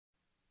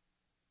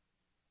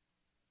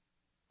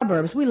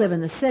suburbs. We live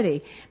in the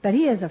city. But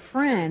he has a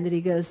friend that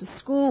he goes to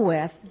school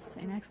with,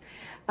 say next,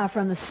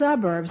 from the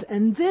suburbs,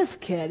 and this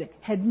kid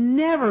had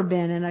never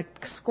been in a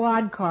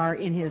squad car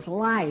in his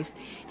life.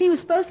 He was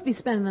supposed to be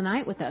spending the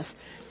night with us.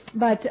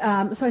 But,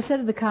 so I said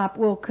to the cop,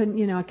 well,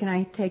 can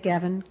I take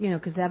Evan?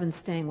 Because Evan's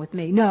staying with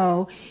me.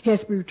 No, he has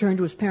to be returned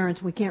to his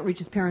parents. We can't reach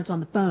his parents on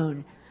the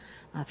phone.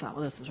 I thought,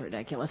 well, this is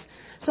ridiculous.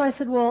 So I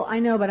said, well, I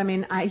know, but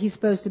he's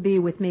supposed to be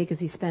with me because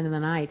he's spending the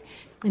night.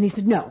 And he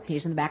said, no,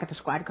 he's in the back of the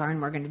squad car and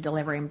we're going to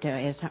deliver him to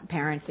his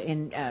parents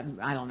in,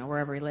 I don't know,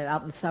 wherever he lives,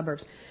 out in the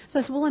suburbs. So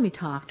I said, well, let me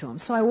talk to him.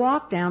 So I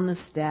walked down the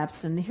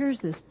steps and here's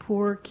this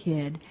poor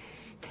kid,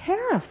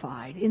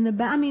 terrified in the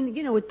back,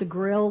 with the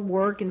grill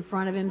work in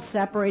front of him,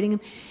 separating him.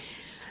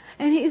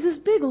 And he's this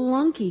big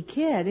lunky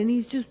kid, and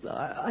he's just,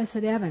 I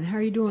said, Evan, how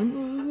are you doing?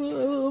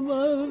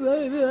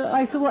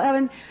 I said, well,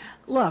 Evan,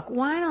 look,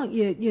 why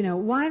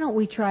don't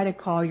we try to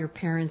call your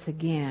parents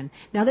again?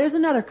 Now, there's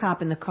another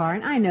cop in the car,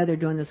 and I know they're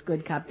doing this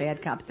good cop,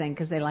 bad cop thing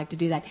because they like to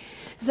do that.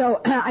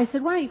 So I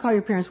said, why don't you call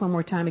your parents one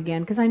more time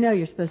again? Because I know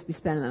you're supposed to be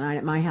spending the night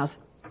at my house.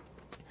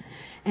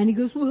 And he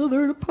goes, well,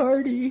 they're at a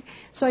party.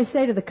 So I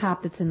say to the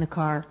cop that's in the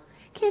car,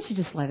 can't you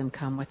just let him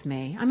come with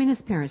me?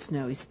 His parents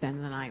know he's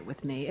spending the night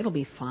with me. It'll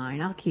be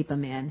fine. I'll keep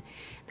him in.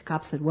 The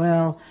cop said,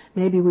 well,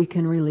 maybe we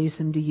can release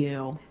him to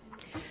you.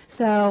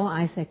 So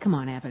I said, come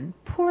on, Evan.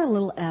 Poor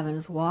little Evan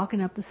is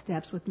walking up the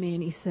steps with me,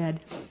 and he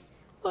said,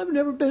 I've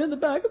never been in the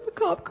back of a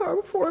cop car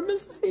before,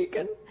 Mrs.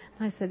 Eakin.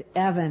 I said,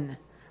 Evan,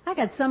 I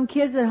got some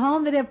kids at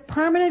home that have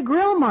permanent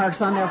grill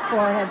marks on their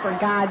forehead, for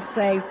God's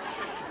sakes.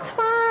 It's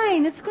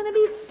fine. It's going to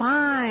be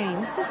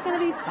fine. It's just going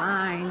to be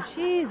fine.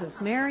 Jesus,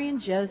 Mary and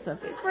Joseph,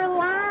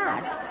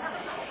 relax.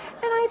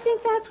 And I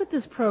think that's what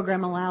this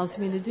program allows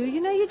me to do.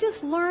 You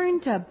just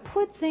learn to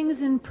put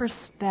things in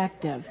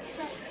perspective.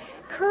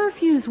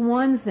 Curfew's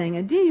one thing.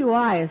 A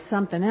DUI is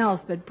something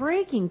else. But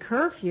breaking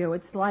curfew,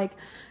 it's like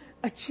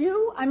a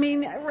Jew? I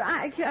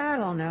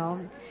don't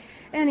know.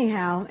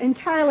 Anyhow,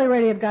 entirely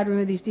ready of God to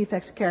remove these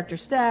defects of character.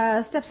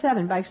 Step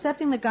 7, by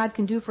accepting that God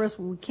can do for us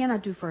what we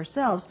cannot do for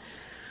ourselves,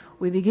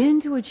 we begin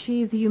to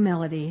achieve the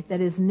humility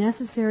that is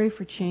necessary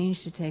for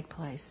change to take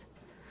place.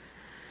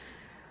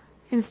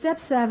 In step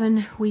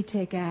 7, we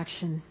take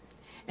action.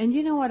 And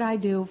you know what I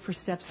do for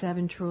step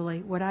 7,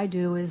 truly? What I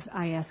do is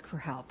I ask for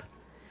help.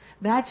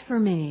 That for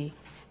me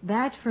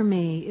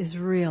is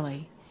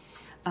really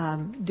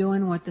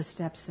doing what the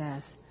step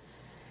says.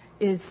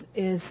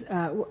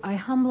 I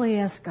humbly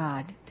ask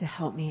God to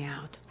help me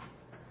out.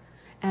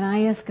 And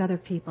I ask other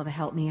people to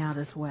help me out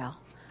as well.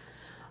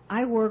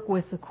 I work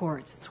with the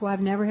courts. That's why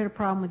I've never had a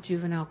problem with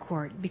juvenile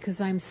court,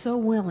 because I'm so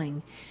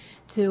willing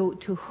to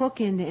hook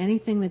into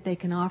anything that they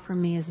can offer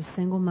me as a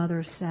single mother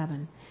of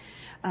 7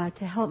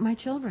 to help my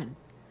children.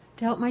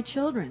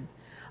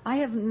 I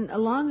have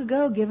long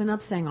ago given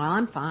up saying, well,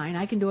 I'm fine,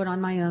 I can do it on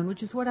my own,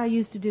 which is what I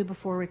used to do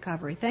before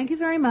recovery. Thank you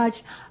very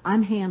much,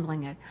 I'm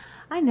handling it.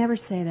 I never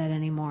say that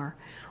anymore.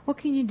 What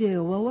can you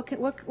do? Well,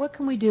 what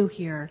can we do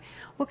here?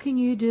 What can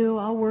you do?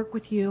 I'll work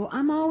with you.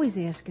 I'm always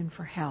asking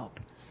for help.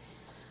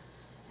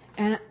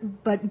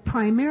 But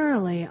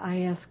primarily, I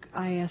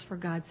ask for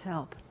God's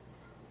help.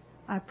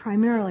 I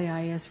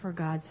ask for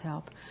God's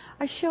help.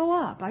 I show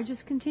up. I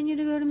just continue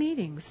to go to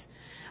meetings.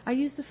 I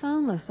use the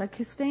phone list. I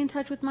stay in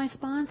touch with my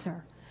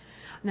sponsor.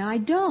 Now, I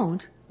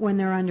don't, when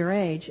they're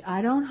underage,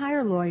 I don't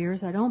hire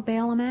lawyers. I don't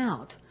bail them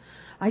out.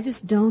 I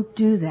just don't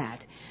do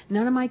that.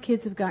 None of my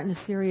kids have gotten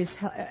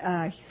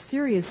into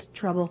serious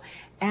trouble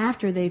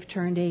after they've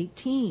turned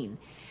 18.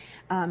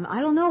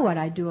 I don't know what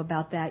I do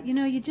about that.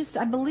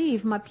 I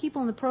believe my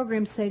people in the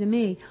program say to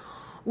me,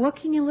 what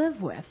can you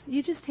live with?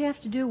 You just have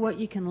to do what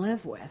you can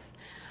live with.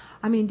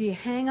 Do you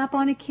hang up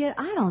on a kid?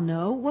 I don't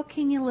know. What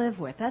can you live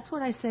with? That's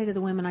what I say to the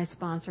women I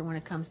sponsor when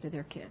it comes to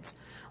their kids.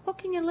 What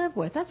can you live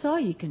with? That's all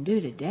you can do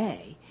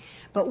today.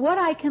 But what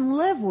I can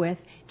live with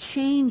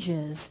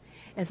changes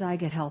as I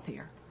get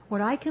healthier.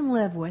 What I can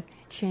live with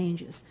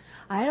changes.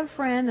 I had a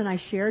friend, and I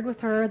shared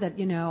with her that,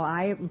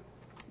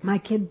 my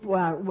kid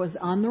was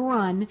on the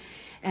run,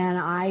 and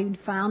I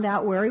found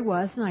out where he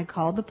was, and I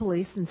called the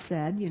police and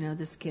said,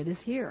 this kid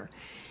is here.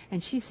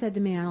 And she said to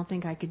me, I don't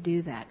think I could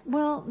do that.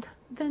 Well,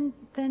 then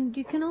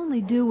you can only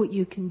do what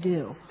you can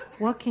do.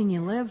 What can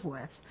you live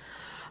with?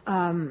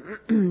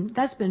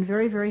 That's been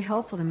very, very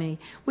helpful to me.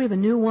 We have a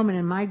new woman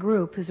in my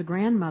group who's a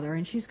grandmother,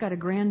 and she's got a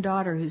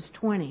granddaughter who's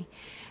 20.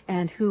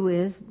 And who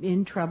is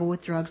in trouble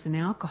with drugs and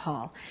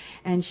alcohol.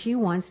 And she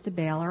wants to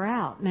bail her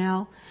out.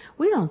 Now,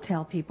 we don't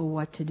tell people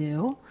what to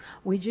do.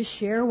 We just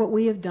share what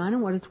we have done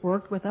and what has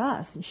worked with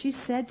us. And she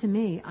said to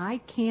me, I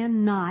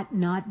cannot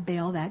not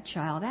bail that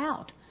child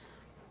out.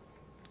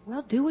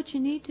 Well, do what you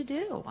need to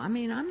do. I'm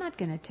not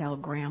going to tell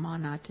Grandma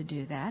not to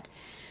do that.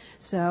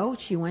 So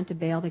she went to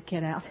bail the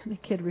kid out, and the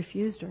kid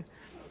refused her.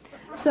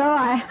 So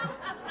I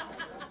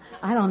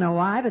don't know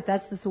why, but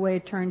that's just the way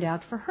it turned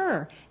out for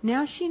her.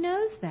 Now she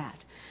knows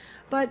that.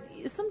 But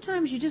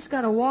sometimes you just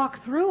got to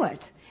walk through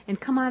it and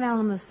come out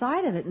on the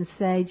side of it and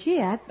say,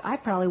 gee, I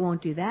probably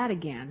won't do that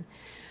again.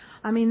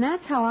 I mean,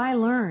 that's how I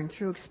learned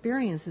through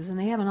experiences, and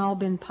they haven't all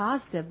been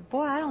positive.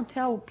 Boy, I don't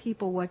tell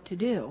people what to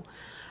do.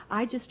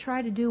 I just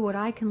try to do what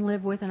I can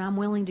live with, and I'm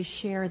willing to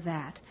share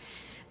that.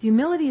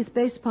 Humility is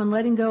based upon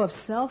letting go of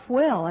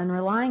self-will and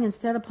relying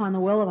instead upon the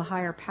will of a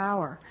higher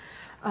power.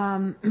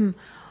 When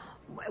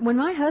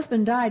my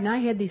husband died and I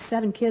had these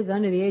 7 kids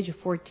under the age of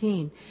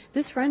 14,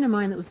 this friend of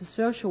mine that was a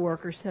social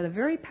worker said a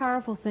very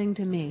powerful thing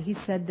to me. He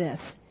said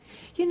this,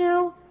 you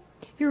know,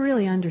 you're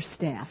really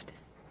understaffed.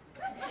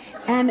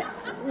 And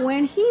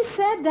when he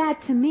said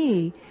that to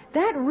me,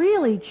 that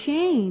really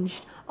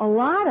changed a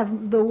lot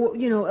of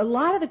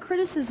the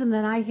criticism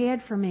that I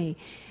had for me.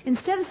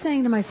 Instead of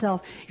saying to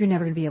myself, you're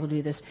never going to be able to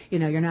do this,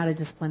 you're not a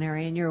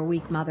disciplinarian, you're a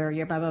weak mother,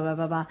 you're blah, blah, blah,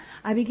 blah, blah,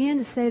 I began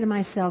to say to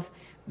myself,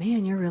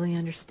 man, you're really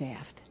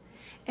understaffed.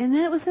 And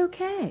then it was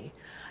okay.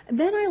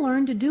 Then I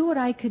learned to do what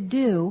I could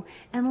do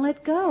and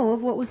let go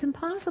of what was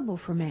impossible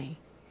for me.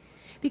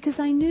 Because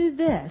I knew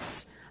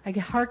this. I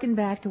hearkened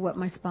back to what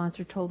my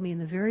sponsor told me in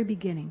the very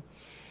beginning.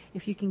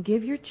 If you can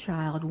give your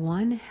child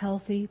one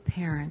healthy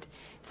parent,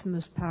 it's the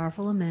most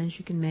powerful amends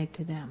you can make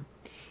to them.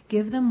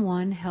 Give them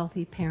one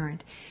healthy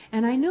parent.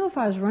 And I knew if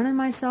I was running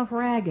myself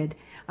ragged,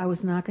 I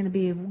was not going to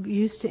be of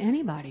use to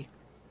anybody.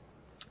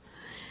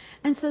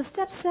 And so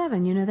step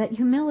 7, that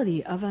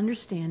humility of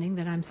understanding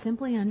that I'm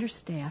simply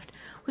understaffed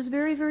was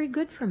very, very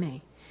good for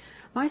me.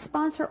 My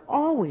sponsor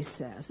always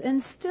says,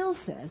 and still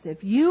says,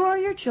 if you are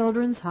your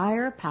children's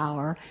higher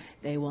power,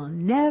 they will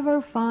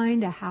never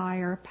find a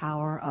higher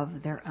power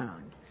of their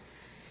own.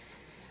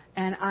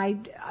 And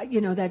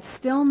that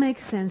still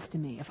makes sense to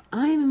me. If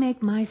I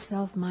make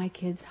myself my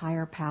kids'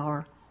 higher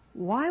power,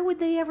 why would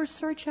they ever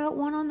search out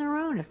one on their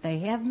own if they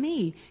have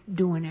me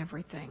doing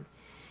everything?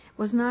 It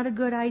was not a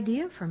good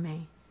idea for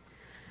me.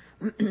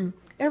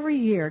 Every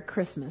year at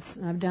Christmas,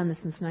 and I've done this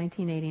since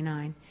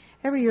 1989,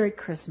 every year at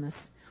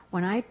Christmas,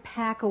 when I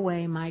pack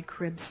away my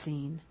crib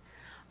scene,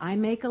 I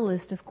make a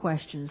list of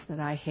questions that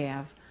I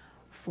have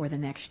for the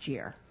next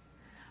year.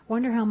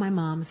 Wonder how my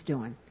mom's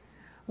doing.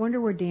 Wonder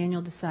where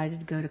Daniel decided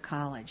to go to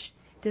college.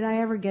 Did I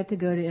ever get to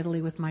go to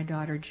Italy with my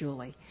daughter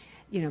Julie?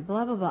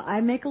 Blah, blah, blah.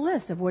 I make a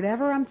list of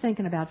whatever I'm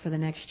thinking about for the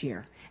next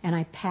year, and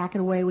I pack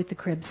it away with the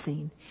crib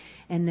scene.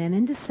 And then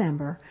in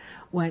December,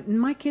 and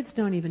my kids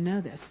don't even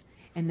know this,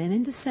 and then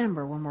in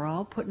December, when we're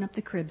all putting up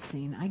the crib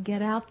scene, I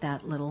get out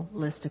that little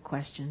list of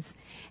questions,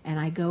 and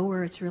I go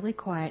where it's really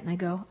quiet, and I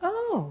go,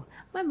 oh,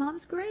 my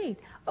mom's great.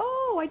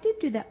 Oh, I did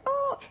do that.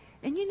 Oh,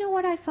 and you know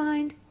what I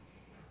find?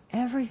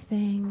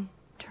 Everything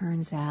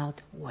turns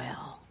out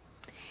well.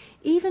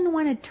 Even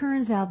when it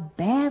turns out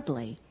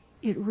badly,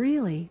 it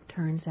really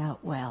turns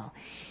out well.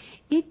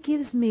 It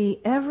gives me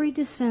every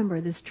December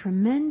this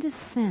tremendous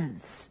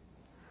sense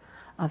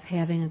of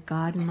having a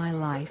God in my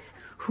life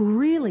who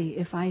really,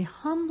 if I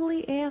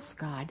humbly ask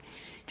God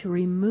to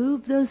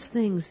remove those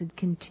things that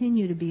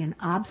continue to be an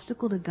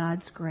obstacle to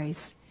God's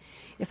grace,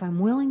 if I'm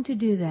willing to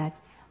do that,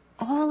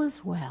 all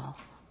is well.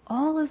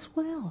 All is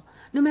well.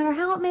 No matter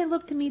how it may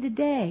look to me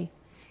today,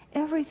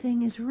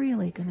 everything is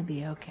really going to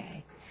be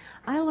okay.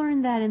 I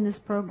learned that in this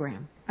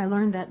program.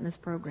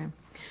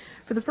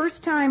 For the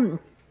first time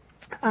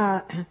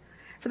in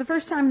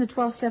the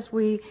 12 steps,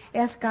 we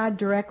ask God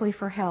directly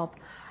for help.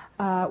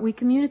 We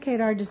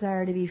communicate our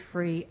desire to be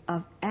free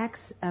of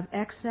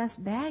excess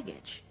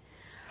baggage.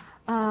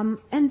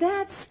 And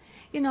that's,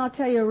 I'll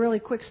tell you a really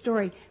quick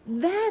story.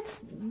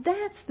 That's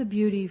the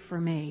beauty for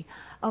me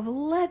of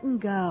letting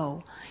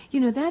go.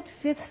 That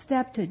 5th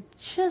step to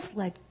just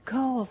let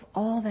go of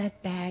all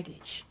that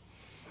baggage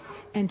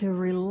and to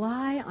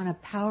rely on a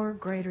power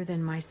greater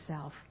than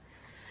myself.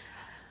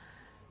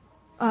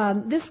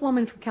 This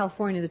woman from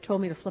California that told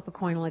me to flip a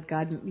coin and let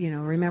God,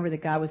 remember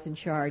that God was in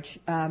charge.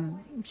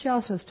 She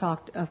also has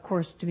talked, of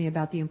course, to me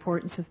about the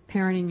importance of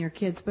parenting your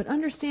kids, but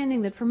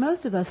understanding that for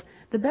most of us,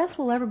 the best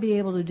we'll ever be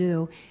able to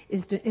do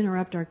is to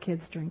interrupt our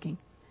kids' drinking.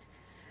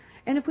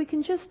 And if we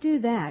can just do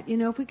that,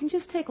 if we can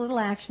just take little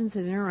actions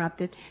that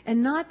interrupt it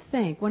and not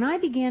think. When I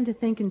began to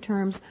think in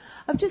terms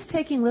of just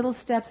taking little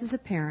steps as a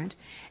parent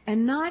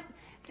and not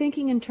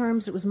thinking in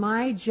terms it was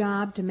my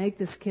job to make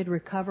this kid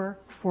recover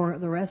for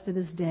the rest of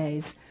his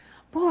days,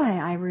 boy,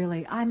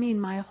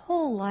 my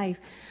whole life,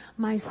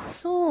 my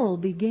soul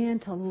began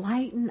to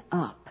lighten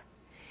up.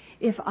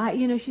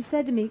 She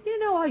said to me,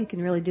 all you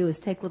can really do is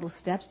take little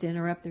steps to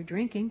interrupt their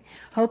drinking,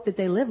 hope that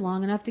they live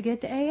long enough to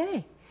get to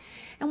AA.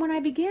 And when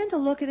I began to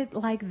look at it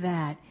like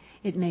that,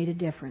 it made a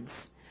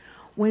difference.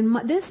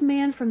 When this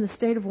man from the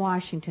state of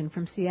Washington,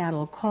 from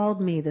Seattle, called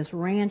me, this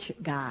ranch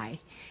guy,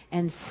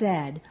 and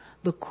said,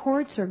 the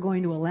courts are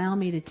going to allow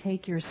me to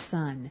take your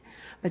son,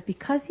 but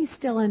because he's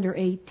still under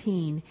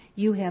 18,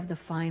 you have the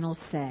final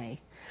say.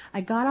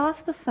 I got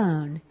off the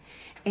phone,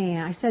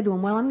 and I said to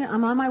him, well,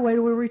 I'm on my way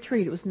to a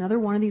retreat. It was another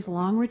one of these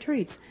long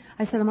retreats.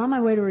 I said, I'm on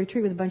my way to a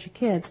retreat with a bunch of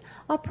kids.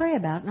 I'll pray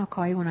about it, and I'll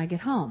call you when I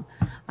get home.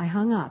 I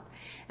hung up.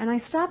 And I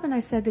stopped and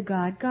I said to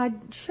God,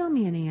 God, show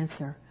me an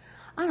answer.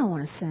 I don't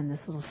want to send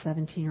this little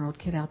 17-year-old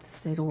kid out to the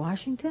state of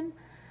Washington.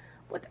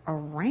 What, a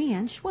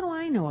ranch? What do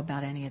I know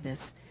about any of this?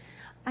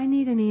 I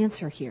need an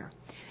answer here.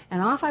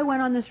 And off I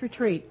went on this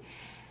retreat.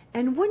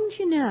 And wouldn't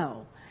you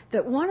know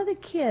that one of the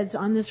kids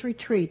on this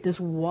retreat, this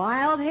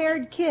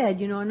wild-haired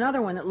kid,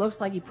 another one that looks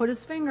like he put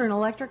his finger in an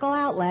electrical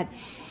outlet,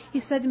 he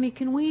said to me,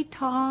 "Can we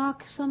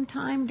talk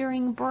sometime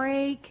during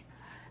break?"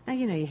 Now,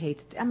 you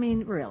hate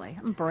to, really,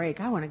 break.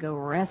 I want to go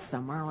rest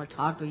somewhere. I want to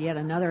talk to yet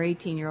another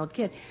 18-year-old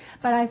kid.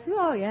 But I said,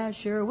 "Oh, yeah,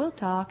 sure, we'll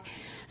talk."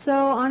 So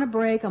on a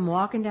break, I'm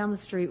walking down the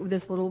street with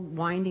this little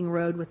winding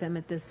road with him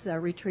at this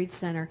retreat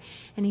center,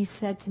 and he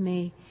said to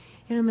me,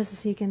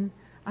 "Mrs. Heekin,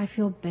 I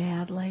feel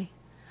badly.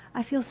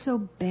 I feel so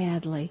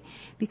badly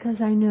because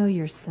I know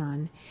your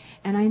son,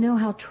 and I know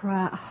how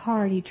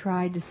hard he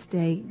tried to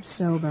stay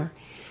sober.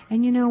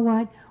 And you know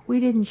what? We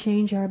didn't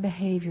change our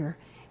behavior,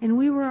 and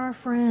we were our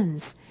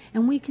friends,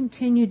 and we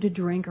continued to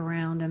drink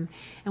around him,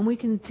 and we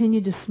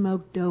continued to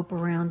smoke dope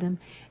around him,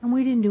 and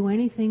we didn't do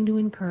anything to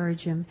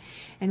encourage him.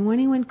 And when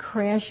he went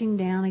crashing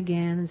down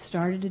again and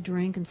started to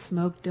drink and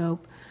smoke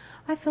dope,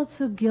 I felt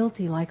so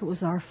guilty, like it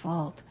was our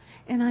fault.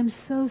 And I'm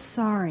so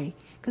sorry,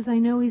 because I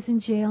know he's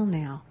in jail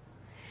now."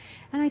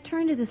 And I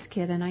turned to this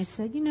kid and I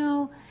said,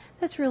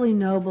 "That's really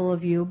noble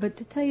of you, but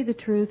to tell you the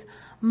truth,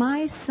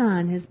 my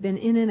son has been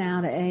in and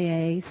out of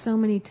AA so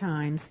many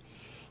times.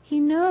 He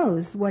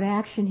knows what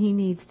action he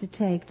needs to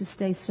take to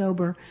stay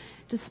sober,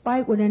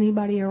 despite what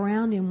anybody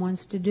around him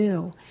wants to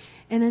do.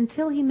 And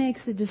until he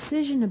makes a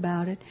decision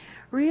about it,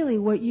 really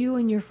what you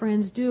and your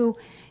friends do,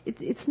 it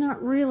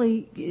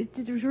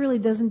really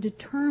doesn't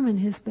determine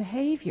his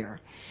behavior."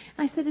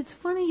 I said, "It's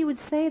funny you would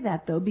say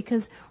that, though,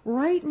 because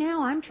right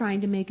now I'm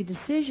trying to make a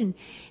decision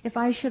if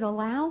I should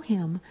allow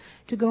him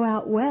to go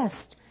out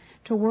west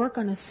to work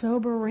on a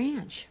sober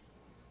ranch."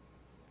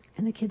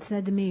 And the kid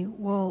said to me,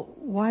 "Well,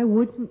 why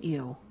wouldn't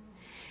you?"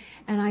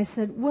 And I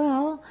said,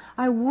 "Well,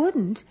 I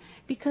wouldn't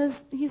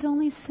because he's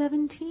only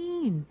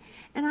 17,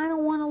 and I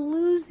don't want to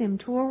lose him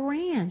to a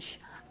ranch.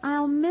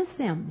 I'll miss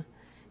him."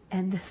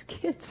 And this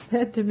kid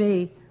said to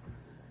me,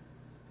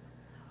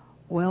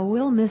 "Well,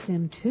 we'll miss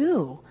him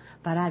too,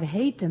 but I'd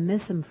hate to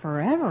miss him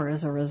forever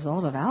as a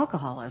result of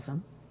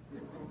alcoholism."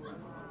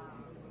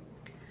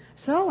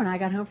 So when I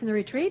got home from the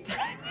retreat,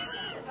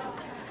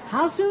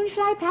 how soon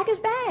should I pack his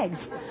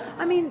bags?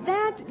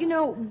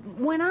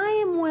 When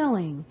I am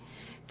willing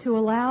to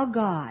allow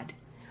God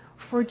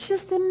for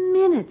just a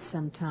minute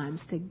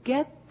sometimes to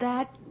get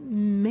that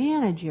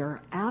manager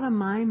out of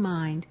my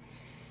mind,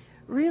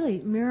 really,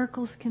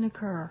 miracles can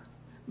occur.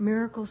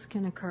 Miracles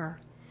can occur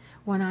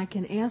when I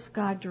can ask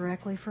God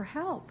directly for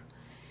help.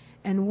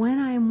 And when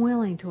I am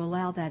willing to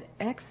allow that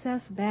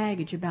excess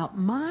baggage about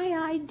my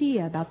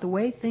idea about the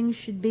way things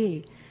should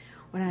be,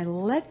 when I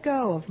let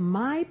go of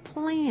my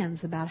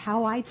plans about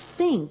how I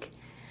think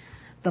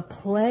the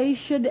play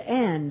should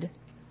end,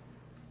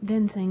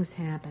 then things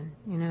happen.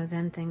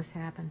 Then things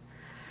happen.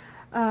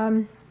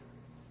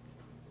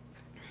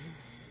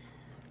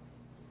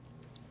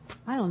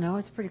 I don't know.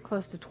 It's pretty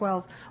close to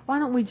 12. Why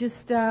don't we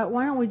just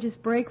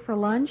break for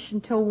lunch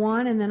until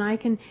 1, and then I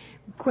can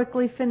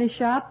quickly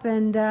finish up,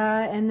 and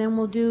then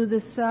we'll do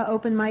this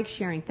open mic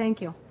sharing.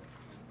 Thank you.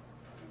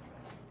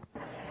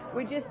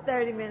 We're just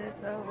 30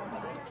 minutes over.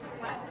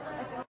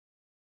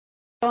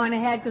 Go on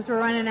ahead because we're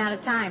running out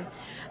of time.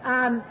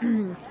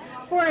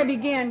 Before I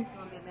begin,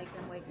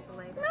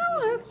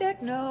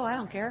 no, I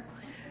don't care.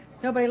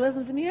 Nobody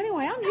listens to me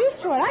anyway. I'm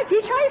used to it. I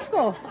teach high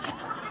school.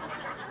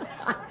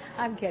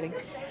 I'm kidding.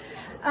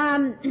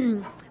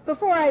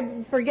 Before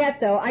I forget,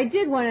 though, I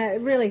did want to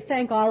really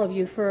thank all of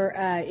you for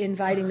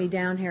inviting me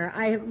down here.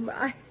 I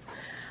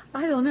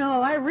don't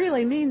know. I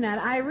really mean that.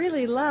 I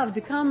really love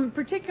to come,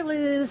 particularly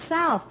to the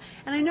South.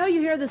 And I know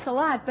you hear this a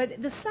lot,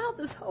 but the South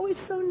is always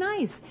so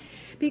nice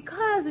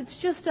because it's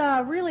just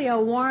really a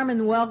warm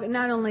and welcome,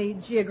 not only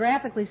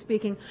geographically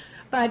speaking,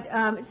 but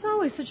it's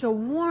always such a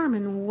warm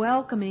and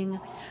welcoming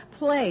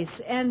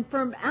place. And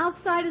from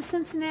outside of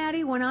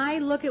Cincinnati, when I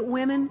look at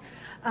women,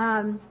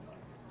 well,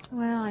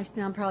 I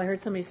now probably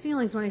hurt somebody's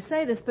feelings when I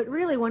say this, but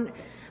really when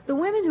the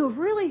women who have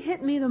really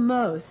hit me the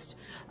most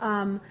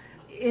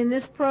in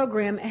this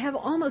program have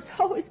almost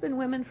always been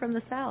women from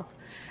the South.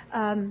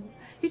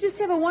 You just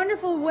have a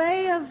wonderful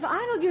way of,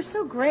 you're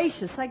so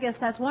gracious. I guess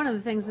that's one of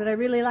the things that I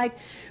really like.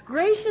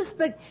 Gracious,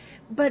 but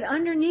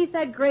underneath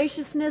that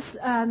graciousness,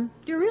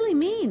 you're really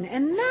mean.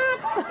 And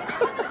not,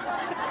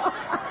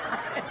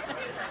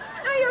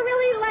 no, you're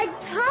really like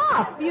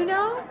tough,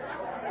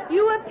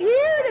 You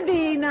appear to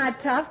be not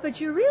tough,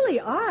 but you really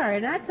are,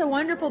 and that's a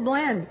wonderful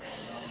blend.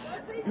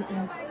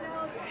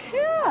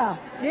 Yeah.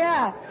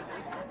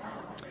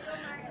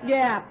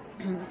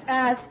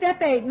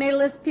 Step 8, made a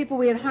list of people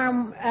we had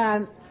harmed,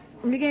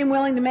 became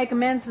willing to make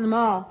amends to them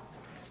all.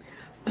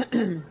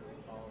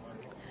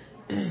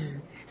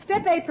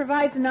 Step 8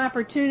 provides an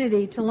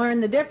opportunity to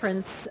learn the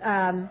differences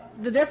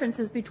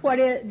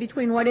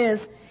between what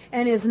is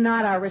and is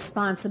not our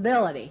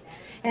responsibility,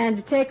 and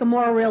to take a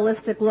more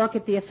realistic look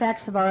at the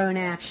effects of our own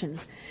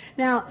actions.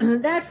 Now,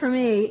 that for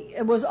me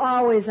was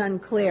always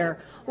unclear.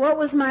 What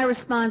was my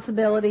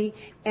responsibility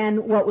and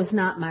what was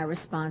not my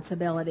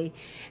responsibility?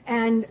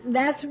 And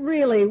that's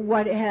really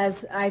what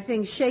has, I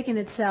think, shaken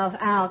itself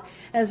out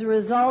as a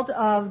result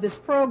of this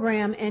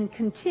program and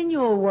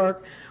continual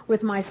work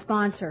with my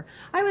sponsor.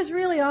 I was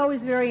really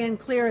always very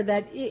unclear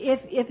that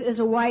if as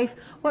a wife,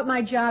 what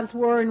my jobs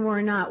were and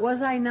were not.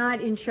 Was I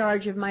not in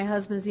charge of my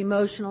husband's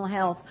emotional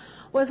health?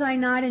 Was I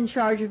not in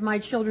charge of my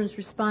children's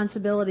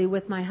responsibility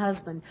with my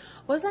husband?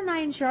 Wasn't I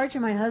in charge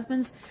of my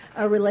husband's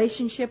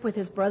relationship with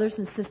his brothers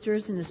and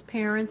sisters and his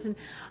parents? And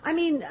I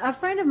mean, a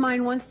friend of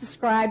mine once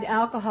described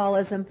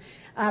alcoholism,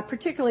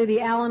 particularly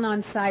the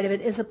Al-Anon side of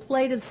it, as a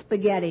plate of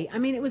spaghetti. I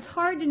mean, it was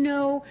hard to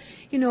know,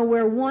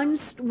 where one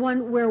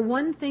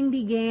thing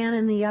began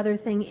and the other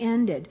thing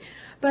ended.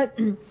 But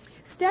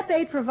Step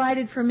 8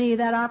 provided for me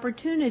that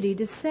opportunity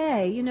to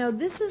say,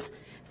 this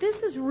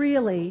is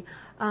really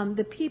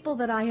the people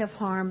that I have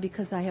harmed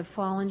because I have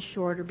fallen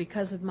short or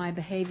because of my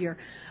behavior.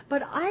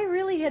 But I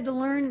really had to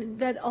learn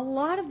that a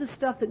lot of the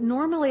stuff that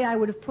normally I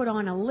would have put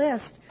on a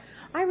list,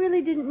 I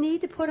really didn't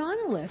need to put on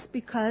a list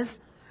because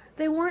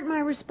they weren't my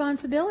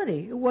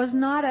responsibility. It was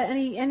not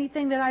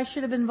anything that I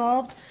should have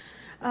involved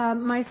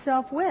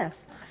myself with.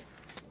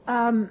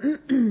 By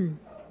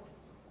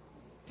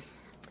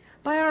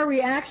our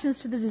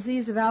reactions to the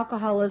disease of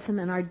alcoholism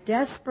and our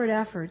desperate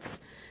efforts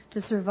to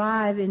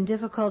survive in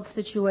difficult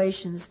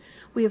situations,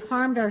 we have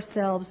harmed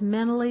ourselves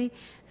mentally,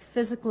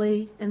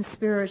 physically, and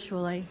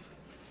spiritually.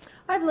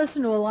 I've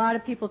listened to a lot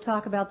of people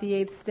talk about the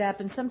 8th step,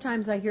 and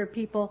sometimes I hear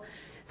people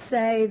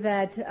say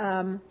that,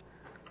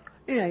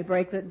 you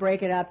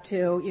break it up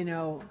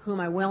to, who am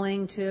I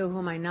willing to, who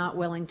am I not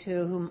willing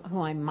to,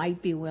 who I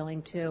might be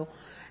willing to.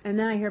 And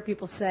then I hear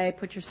people say,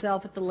 put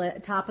yourself at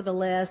the top of the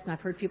list, and I've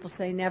heard people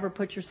say, never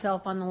put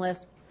yourself on the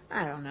list.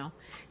 I don't know.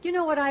 You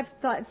know what I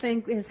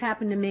think has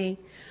happened to me?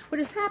 What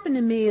has happened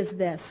to me is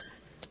this.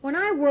 When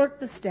I work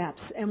the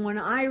steps and when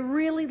I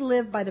really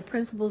live by the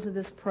principles of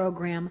this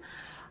program,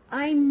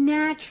 I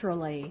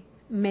naturally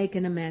make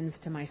an amends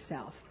to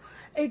myself.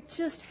 It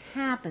just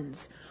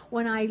happens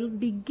when I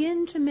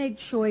begin to make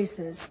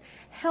choices,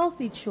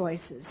 healthy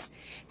choices,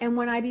 and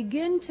when I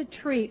begin to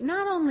treat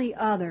not only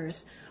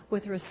others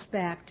with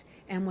respect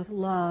and with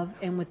love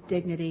and with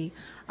dignity,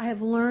 I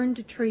have learned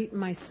to treat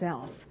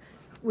myself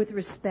with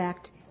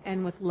respect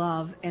and with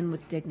love and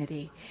with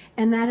dignity.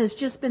 And that has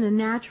just been a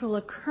natural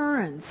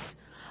occurrence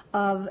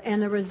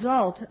and a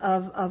result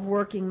of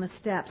working the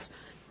steps.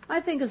 I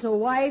think as a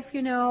wife,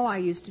 I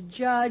used to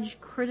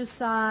judge,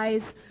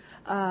 criticize,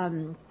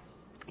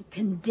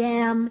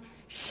 condemn,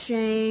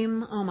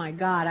 shame. Oh my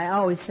God, I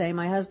always say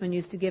my husband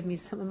used to give me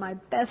some of my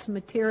best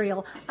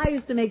material. I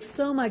used to make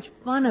so much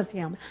fun of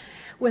him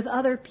with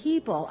other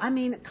people. I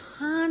mean,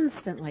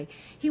 constantly.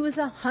 He was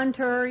a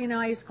hunter,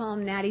 I used to call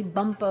him Natty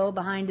Bumpo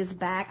behind his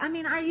back. I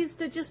mean, I used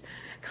to just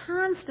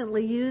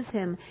constantly use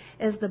him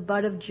as the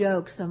butt of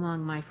jokes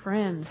among my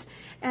friends.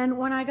 And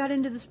when I got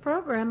into this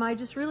program, I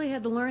just really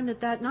had to learn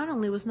that not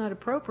only was not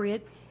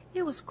appropriate,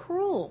 it was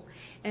cruel.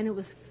 And it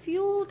was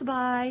fueled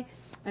by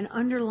an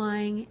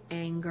underlying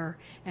anger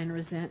and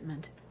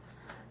resentment.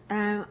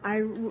 I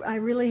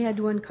really had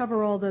to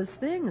uncover all those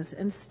things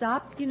and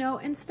stop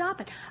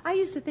it. I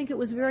used to think it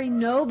was very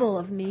noble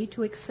of me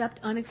to accept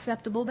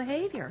unacceptable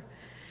behavior.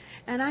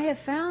 And I have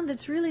found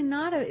it's really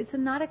not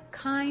a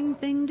kind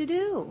thing to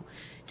do.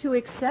 To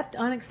accept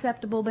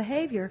unacceptable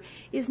behavior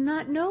is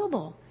not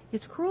noble.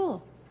 It's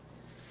cruel.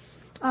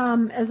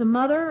 As a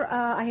mother,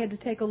 I had to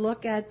take a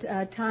look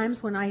at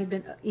times when I had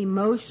been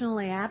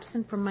emotionally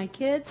absent from my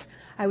kids.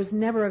 I was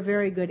never a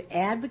very good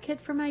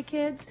advocate for my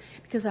kids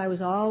because I was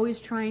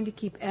always trying to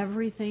keep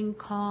everything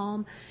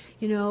calm,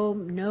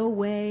 no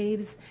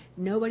waves,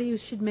 nobody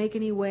should make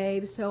any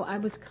waves. So I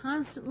was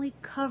constantly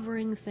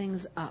covering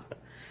things up.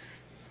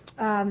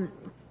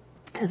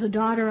 As a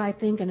daughter, I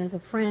think, and as a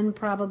friend,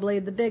 probably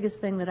the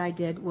biggest thing that I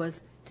did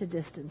was to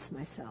distance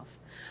myself.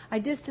 I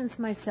distanced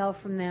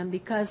myself from them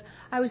because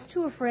I was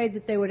too afraid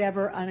that they would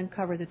ever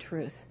uncover the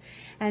truth.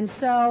 And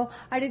so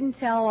I didn't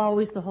tell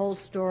always the whole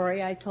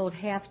story. I told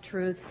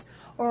half-truths,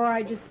 or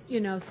I just,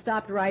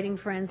 stopped writing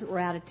friends that were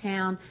out of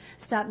town,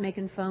 stopped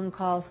making phone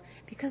calls,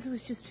 because it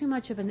was just too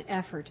much of an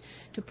effort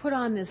to put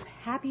on this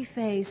happy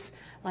face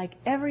like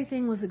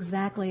everything was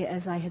exactly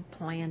as I had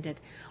planned it,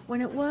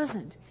 when it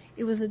wasn't.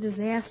 It was a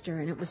disaster,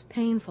 and it was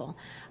painful.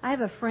 I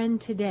have a friend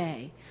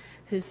today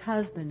whose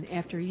husband,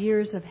 after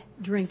years of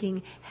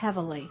drinking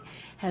heavily,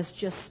 has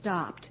just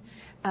stopped.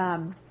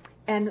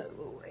 When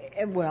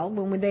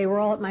they were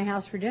all at my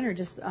house for dinner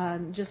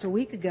just a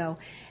week ago,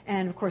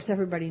 and of course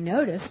everybody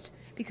noticed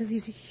because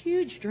he's a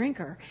huge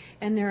drinker,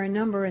 and there are a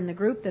number in the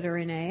group that are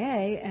in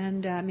AA,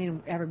 and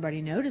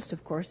everybody noticed,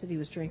 of course, that he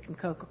was drinking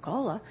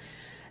Coca-Cola,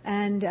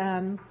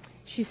 and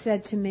she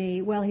said to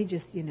me, well, he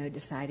just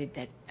decided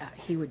that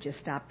he would just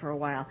stop for a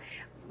while.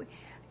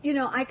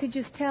 I could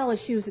just tell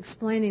as she was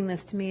explaining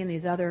this to me and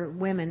these other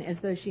women, as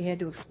though she had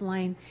to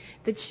explain,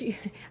 that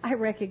I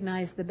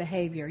recognized the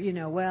behavior.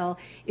 Well,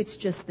 it's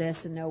just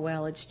this, and no,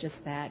 well, it's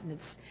just that, and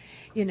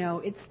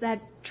it's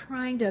that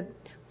trying to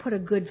put a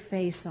good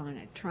face on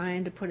it,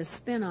 trying to put a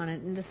spin on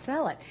it and to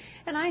sell it.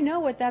 And I know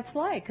what that's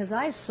like, because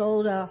I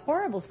sold a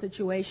horrible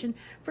situation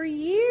for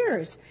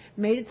years,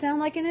 made it sound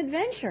like an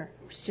adventure.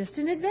 It was just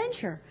an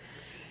adventure.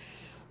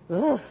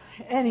 Ugh.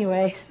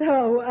 Anyway,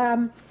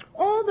 so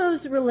all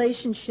those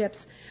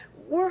relationships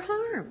were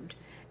harmed,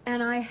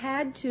 and I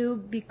had to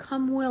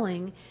become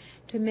willing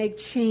to make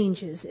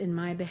changes in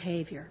my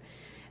behavior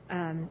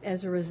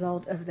as a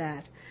result of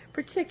that,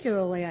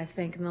 particularly, I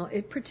think,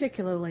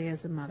 particularly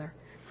as a mother.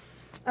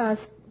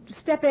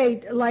 Step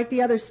 8, like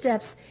the other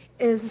steps,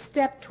 is a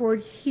step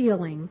toward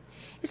healing.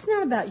 It's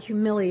not about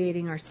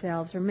humiliating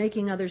ourselves or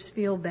making others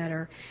feel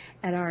better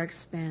at our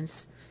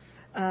expense.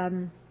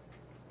 I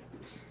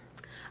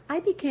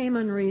became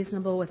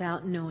unreasonable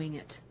without knowing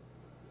it.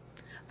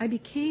 I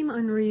became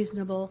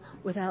unreasonable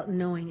without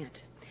knowing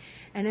it.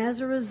 And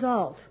as a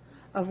result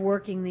of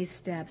working these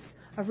steps,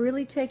 of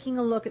really taking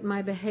a look at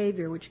my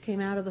behavior, which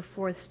came out of the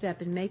 4th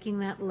step, and making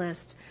that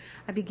list,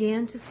 I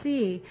began to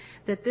see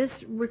that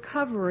this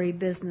recovery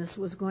business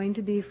was going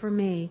to be, for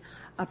me,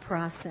 a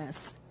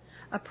process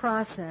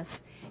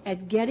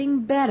at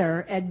getting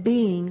better at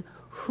being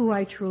who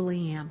I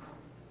truly am.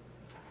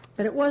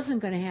 But it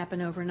wasn't going to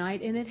happen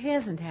overnight, and it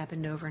hasn't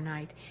happened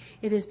overnight.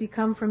 It has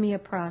become for me a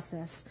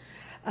process.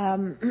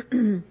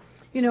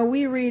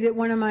 We read at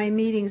one of my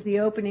meetings,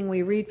 the opening,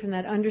 we read from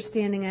that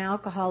Understanding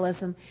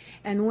Alcoholism,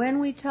 and when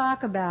we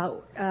talk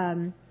about,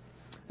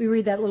 we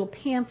read that little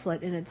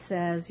pamphlet, and it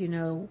says,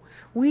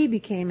 we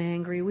became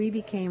angry, we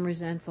became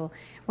resentful.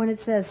 When it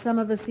says some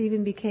of us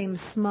even became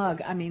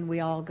smug, we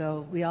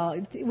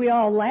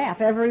all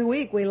laugh every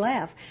week. We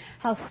laugh.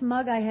 How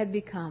smug I had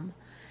become.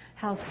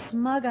 How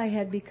smug I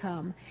had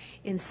become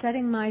in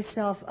setting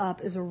myself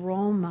up as a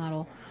role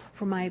model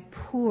for my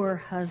poor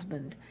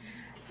husband.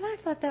 And I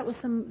thought that was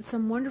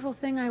some wonderful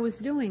thing I was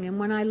doing. And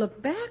when I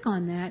look back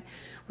on that,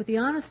 with the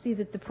honesty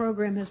that the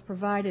program has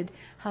provided,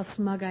 how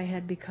smug I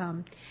had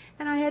become.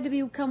 And I had to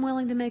become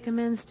willing to make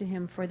amends to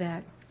him for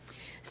that.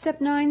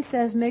 Step 9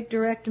 says, make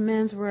direct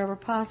amends wherever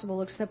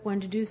possible, except when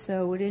to do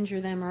so would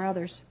injure them or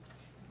others.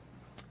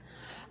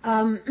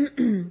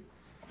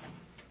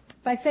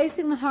 By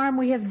facing the harm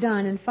we have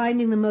done and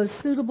finding the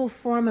most suitable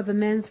form of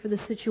amends for the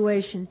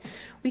situation,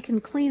 we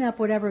can clean up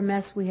whatever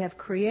mess we have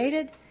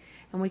created,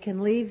 and we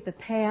can leave the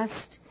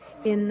past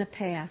in the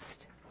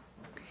past.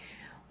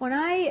 When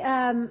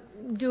I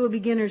do a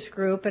beginner's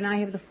group, and I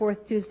have the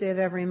 4th Tuesday of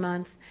every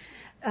month,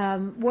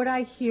 what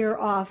I hear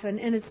often,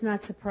 and it's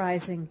not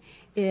surprising,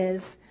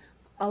 is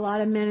a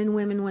lot of men and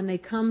women, when they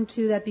come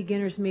to that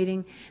beginner's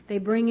meeting, they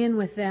bring in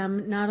with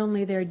them not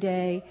only their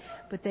day,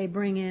 but they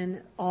bring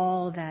in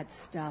all that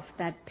stuff,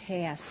 that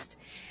past.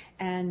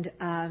 And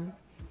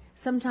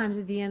sometimes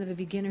at the end of a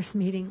beginner's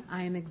meeting,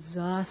 I am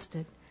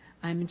exhausted.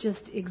 I'm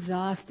just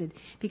exhausted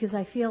because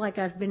I feel like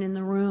I've been in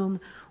the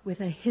room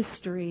with a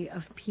history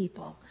of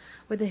people,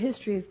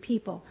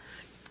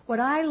 What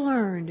I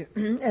learned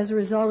as a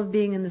result of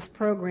being in this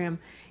program,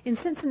 in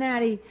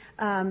Cincinnati,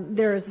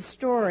 there is a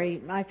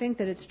story, I think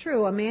that it's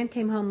true. A man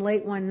came home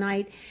late one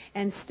night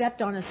and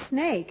stepped on a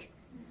snake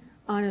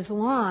on his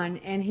lawn,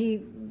 and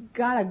he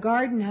got a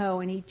garden hoe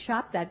and he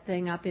chopped that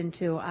thing up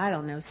into,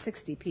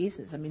 60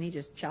 pieces. He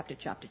just chopped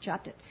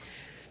it.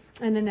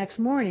 And the next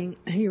morning,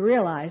 he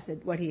realized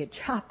that what he had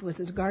chopped was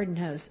his garden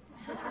hose.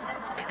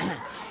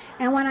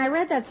 And when I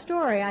read that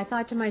story, I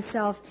thought to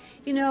myself,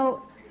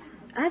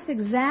 that's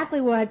exactly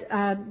what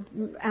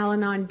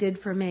Al-Anon did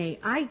for me.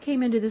 I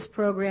came into this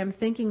program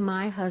thinking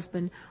my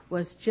husband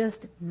was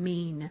just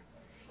mean.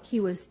 He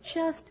was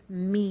just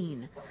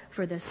mean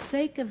for the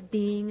sake of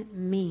being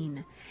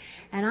mean.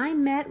 And I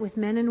met with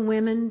men and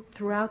women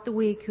throughout the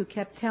week who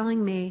kept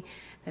telling me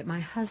that my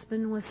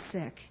husband was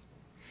sick,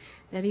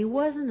 that he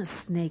wasn't a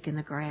snake in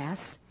the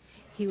grass.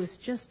 He was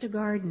just a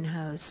garden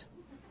hose.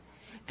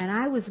 And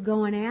I was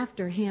going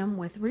after him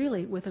with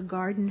a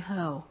garden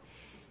hoe,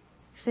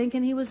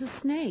 thinking he was a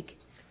snake.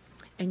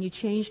 And you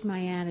changed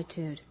my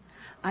attitude.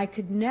 I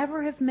could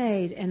never have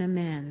made an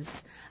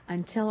amends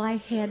until I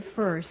had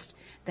first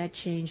that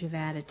change of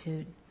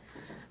attitude.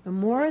 The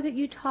more that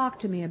you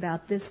talked to me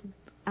about this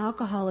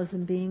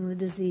alcoholism being the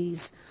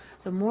disease,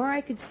 the more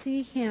I could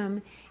see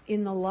him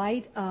in the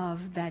light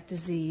of that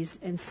disease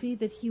and see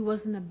that he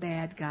wasn't a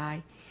bad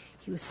guy.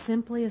 He was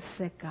simply a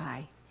sick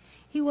guy.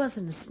 He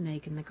wasn't a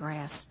snake in the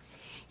grass.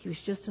 He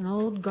was just an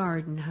old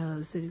garden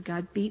hose that had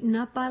got beaten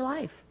up by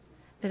life,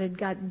 and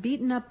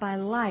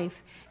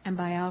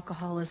by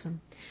alcoholism.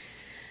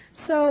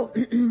 So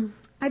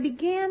I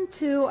began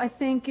to, I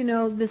think,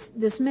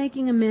 this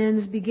making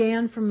amends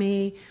began for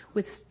me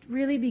with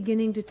really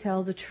beginning to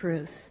tell the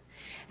truth.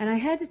 And I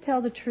had to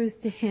tell the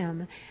truth to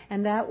him,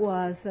 and that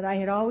was that I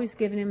had always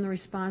given him the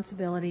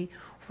responsibility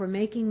for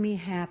making me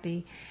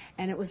happy,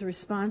 and it was a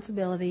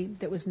responsibility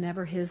that was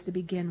never his to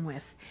begin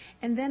with.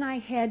 And then I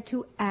had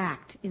to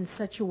act in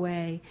such a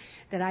way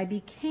that I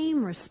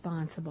became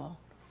responsible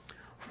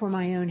for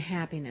my own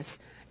happiness,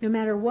 no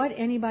matter what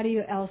anybody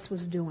else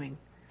was doing.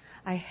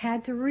 I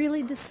had to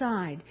really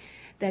decide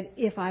that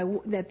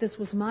that this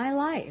was my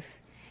life,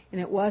 and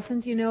it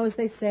wasn't, as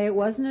they say, it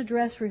wasn't a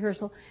dress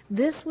rehearsal.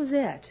 This was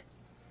it.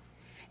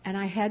 And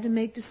I had to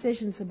make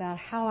decisions about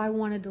how I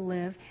wanted to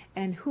live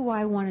and who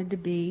I wanted to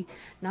be,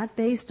 not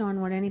based on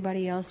what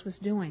anybody else was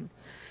doing.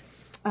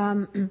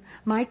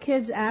 My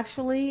kids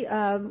actually,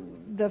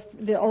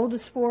 the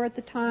oldest 4 at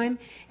the time,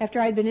 after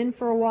I'd been in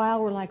for a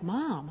while, were like,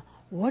 "Mom,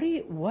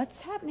 what's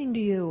happening to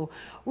you?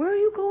 Where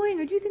are you going?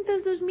 Or do you think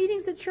there's those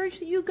meetings at church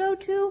that you go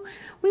to?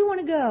 We want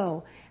to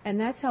go." And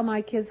that's how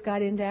my kids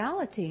got into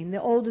Alateen, the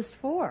oldest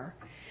 4.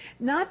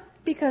 Not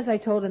because I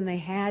told them they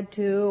had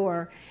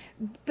to,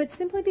 but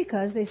simply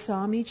because they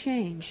saw me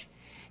change.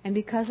 And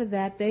because of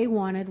that, they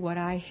wanted what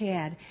I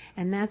had.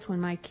 And that's when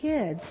my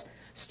kids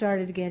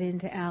started to get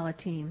into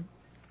Alateen.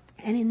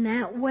 And in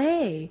that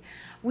way,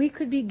 we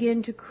could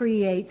begin to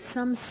create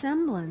some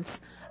semblance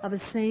of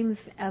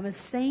a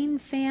sane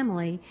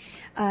family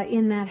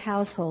in that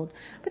household.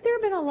 But there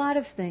have been a lot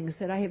of things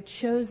that I have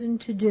chosen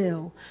to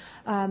do.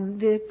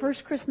 The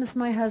first Christmas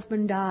my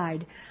husband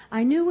died,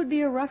 I knew would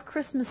be a rough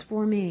Christmas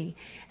for me.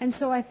 And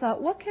so I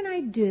thought, what can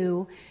I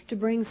do to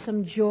bring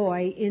some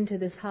joy into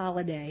this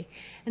holiday?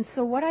 And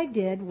so what I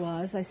did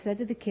was I said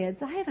to the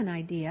kids, I have an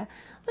idea.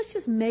 Let's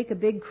just make a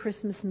big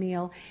Christmas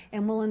meal,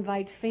 and we'll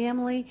invite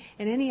family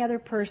and any other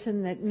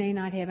person that may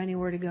not have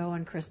anywhere to go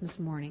on Christmas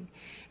morning.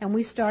 And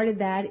we started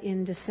that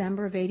in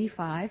December of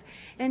 '85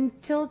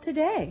 until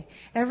today.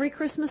 Every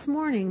Christmas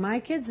morning, my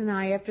kids and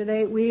I, after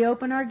we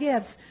open our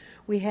gifts,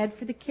 we head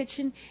for the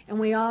kitchen, and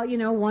we all,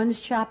 one's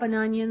chopping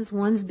onions,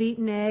 one's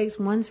beating eggs,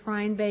 one's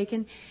frying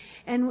bacon,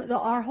 and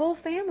our whole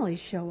family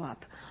show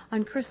up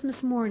on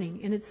Christmas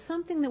morning. And it's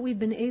something that we've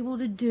been able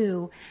to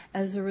do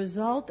as a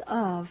result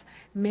of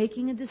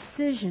making a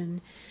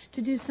decision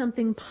to do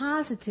something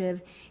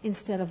positive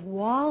instead of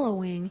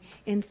wallowing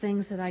in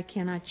things that I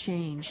cannot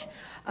change.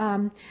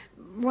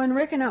 When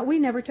Rick and I, we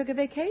never took a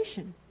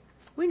vacation.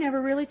 We never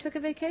really took a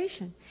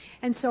vacation.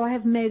 And so I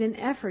have made an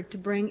effort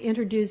to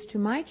introduce to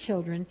my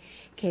children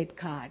Cape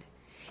Cod.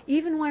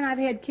 Even when I've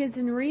had kids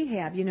in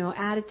rehab,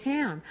 out of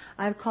town,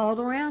 I've called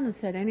around and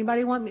said,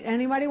 anybody want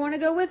to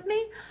go with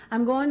me?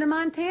 I'm going to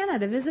Montana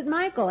to visit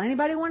Michael.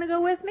 Anybody want to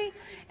go with me?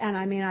 And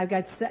I've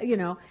got, 5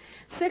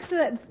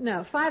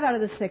 out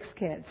of the 6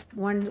 kids.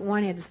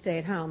 One had to stay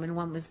at home, and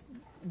one was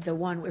the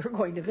one we were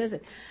going to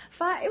visit.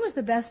 It was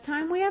the best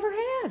time we ever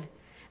had.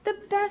 The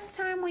best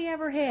time we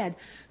ever had.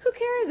 Who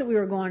cares that we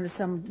were going to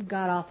some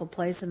god-awful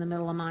place in the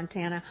middle of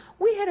Montana?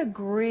 We had a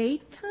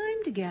great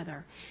time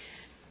together.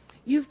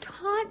 You've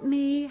taught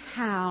me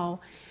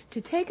how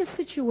to take a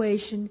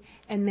situation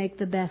and make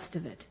the best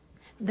of it.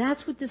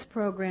 That's what this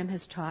program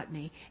has taught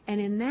me.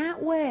 And in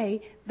that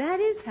way, that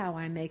is how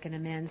I make an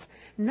amends,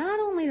 not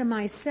only to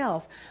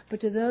myself, but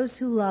to those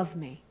who love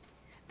me.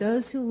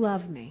 Those who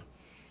love me.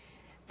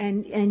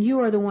 And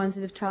you are the ones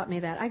that have taught me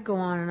that. I go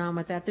on and on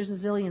with that. There's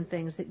a zillion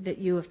things that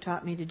you have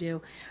taught me to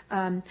do.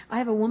 I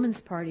have a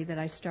woman's party that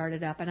I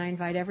started up, and I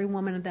invite every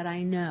woman that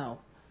I know.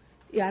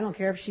 Yeah, I don't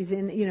care if she's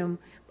in,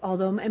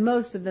 although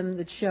most of them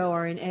that show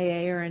are in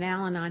AA or in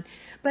Al-Anon.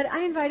 But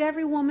I invite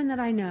every woman that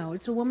I know.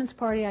 It's a woman's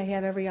party I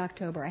have every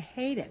October. I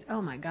hate it.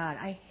 Oh, my God,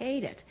 I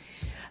hate it.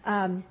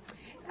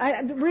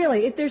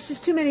 There's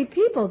just too many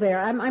people there.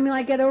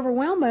 I get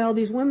overwhelmed by all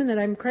these women that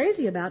I'm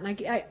crazy about, and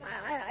I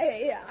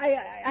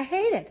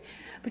hate it.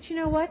 But you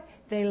know what?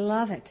 They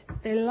love it.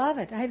 They love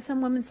it. I have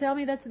some women tell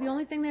me that's the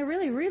only thing they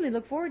really, really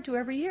look forward to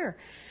every year.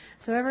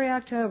 So every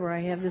October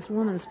I have this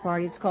women's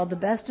party. It's called the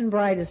Best and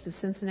Brightest of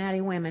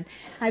Cincinnati Women.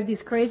 I have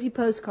these crazy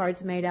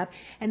postcards made up,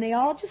 and they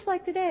all, just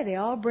like today, they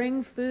all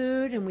bring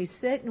food, and we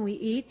sit and we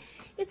eat.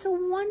 It's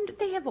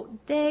they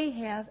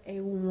have a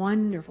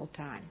wonderful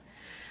time.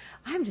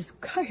 There's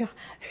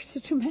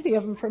just too many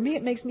of them for me.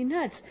 It makes me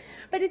nuts.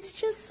 But it's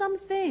just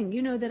something,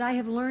 that I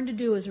have learned to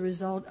do as a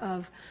result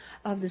of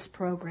this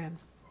program,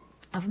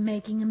 of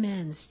making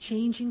amends,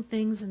 changing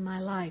things in my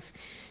life,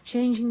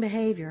 changing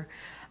behavior.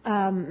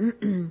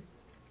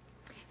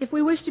 If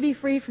we wish to be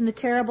free from the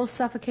terrible,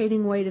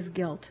 suffocating weight of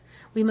guilt,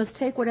 we must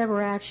take whatever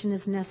action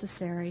is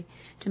necessary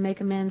to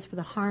make amends for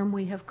the harm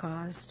we have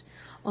caused.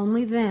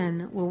 Only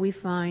then will we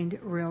find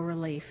real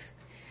relief.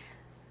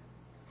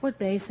 What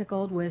basic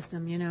old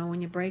wisdom,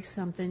 when you break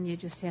something, you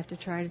just have to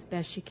try as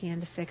best you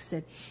can to fix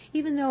it.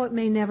 Even though it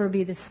may never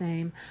be the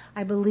same,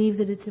 I believe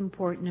that it's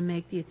important to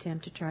make the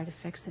attempt to try to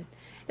fix it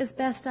as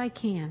best I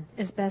can.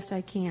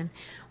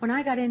 When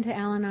I got into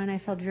Al-Anon, I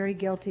felt very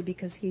guilty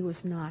because he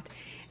was not.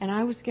 And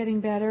I was getting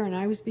better, and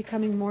I was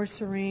becoming more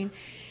serene,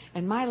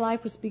 and my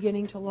life was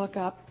beginning to look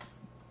up,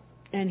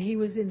 and he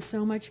was in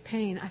so much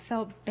pain. I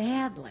felt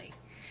badly.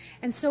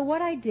 And so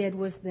what I did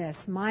was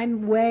this. My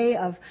way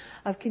of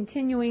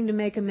continuing to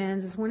make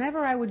amends is whenever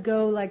I would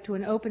go to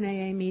an open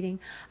AA meeting,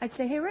 I'd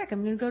say, hey, Rick,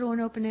 I'm going to go to an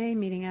open AA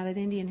meeting out at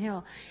Indian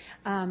Hill.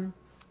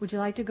 Would you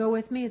like to go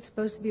with me? It's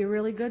supposed to be a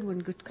really good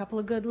one, a couple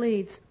of good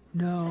leads.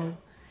 No.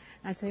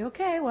 I'd say,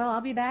 okay, well,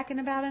 I'll be back in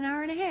about an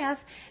hour and a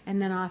half, and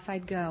then off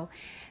I'd go.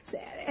 So,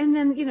 and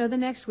then, the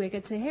next week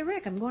I'd say, hey,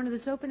 Rick, I'm going to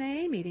this open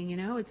AA meeting,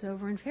 it's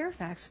over in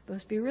Fairfax. It's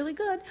supposed to be really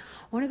good.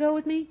 Want to go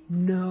with me?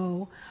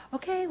 No.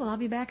 Okay, well, I'll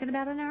be back in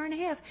about an hour and a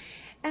half.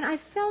 And I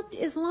felt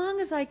as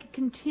long as I could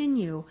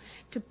continue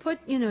to put,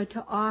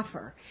 to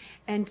offer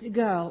and to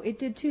go, it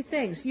did two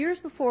things. Years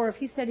before, if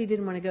he said he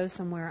didn't want to go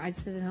somewhere, I'd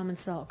sit at home and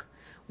sulk.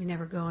 We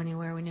never go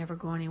anywhere. We never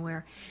go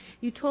anywhere.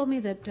 You told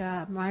me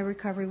that my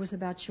recovery was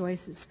about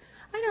choices.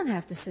 I don't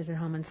have to sit at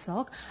home and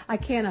sulk. I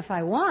can if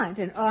I want,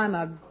 and I'm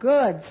a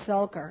good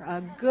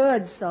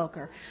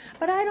sulker.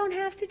 But I don't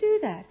have to do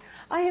that.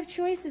 I have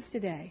choices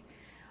today.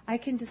 I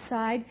can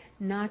decide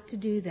not to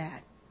do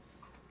that.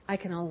 I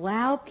can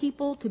allow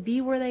people to be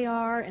where they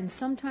are, and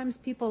sometimes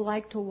people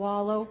like to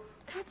wallow.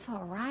 That's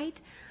all right,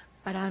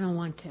 but I don't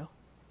want to,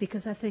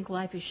 because I think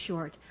life is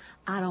short.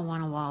 I don't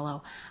want to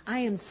wallow. I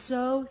am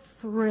so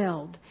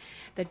thrilled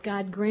that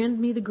God granted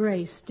me the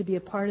grace to be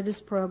a part of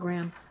this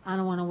program. I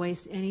don't want to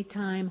waste any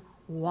time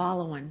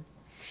wallowing.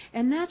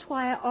 And that's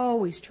why I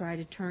always try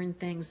to turn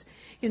things,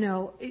 I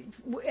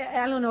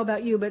don't know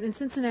about you, but in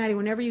Cincinnati,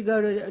 whenever you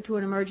go to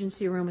an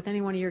emergency room with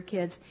any one of your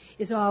kids,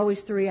 it's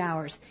always 3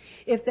 hours.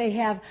 If they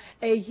have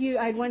I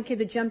had one kid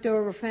that jumped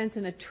over a fence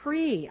and the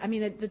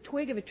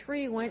twig of a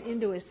tree went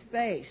into his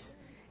face.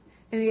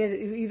 And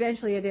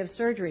eventually he had to have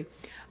surgery.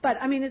 But,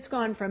 it's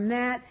gone from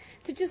that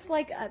to just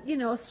like,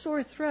 a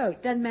sore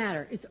throat. Doesn't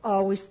matter. It's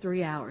always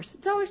 3 hours.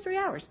 It's always 3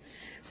 hours.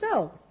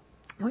 So,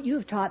 what you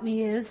have taught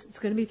me is it's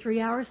going to be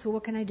 3 hours, so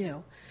what can I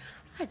do?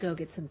 I go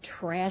get some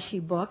trashy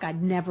book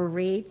I'd never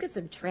read, get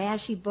some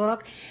trashy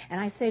book,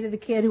 and I say to the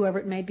kid, whoever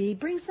it may be,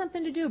 bring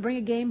something to do. Bring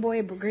a Game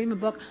Boy, bring a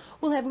book.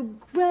 We'll have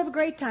a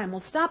great time.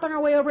 We'll stop on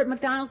our way over at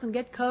McDonald's and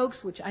get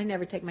Cokes, which I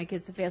never take my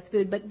kids to fast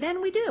food, but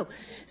then we do.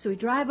 So we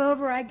drive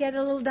over, I get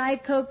a little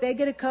Diet Coke, they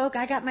get a Coke,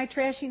 I got my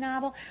trashy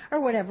novel, or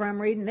whatever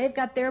I'm reading. They've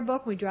got their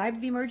book. We drive to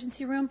the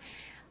emergency room.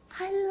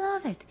 I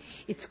love it.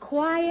 It's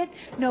quiet.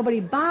 Nobody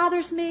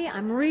bothers me.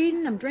 I'm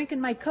reading. I'm drinking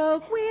my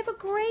Coke. We have a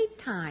great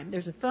time.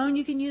 There's a phone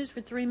you can use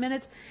for 3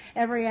 minutes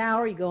every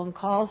hour. You go and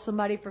call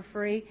somebody for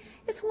free.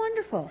 It's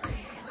wonderful.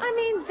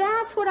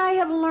 That's what I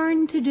have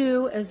learned to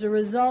do as a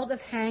result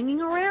of hanging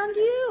around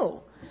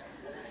you.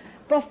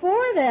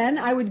 Before then,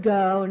 I would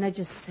go and I'd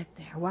just sit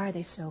there. Why are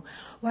they so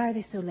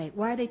late?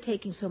 Why are they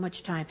taking so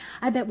much time?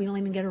 I bet we don't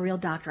even get a real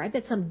doctor. I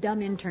bet some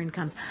dumb intern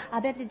comes.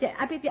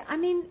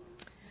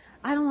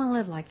 I don't want to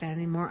live like that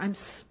anymore. I'm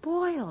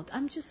spoiled.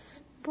 I'm just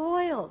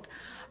spoiled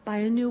by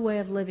a new way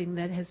of living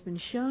that has been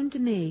shown to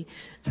me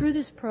through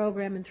this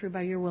program and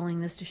by your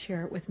willingness to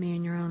share it with me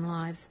in your own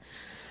lives.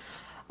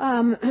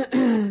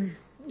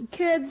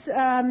 Kids,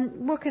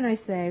 what can I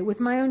say?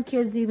 With my own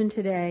kids even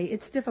today,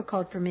 it's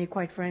difficult for me,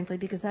 quite frankly,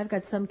 because I've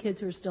got some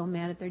kids who are still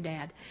mad at their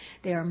dad.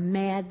 They are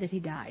mad that he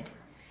died.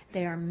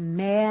 They are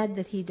mad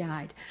that he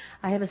died.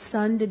 I have a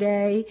son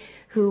today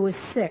who was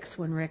 6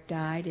 when Rick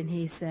died, and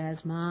he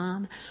says,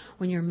 Mom,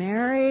 when you're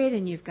married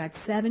and you've got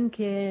 7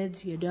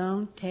 kids, you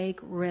don't take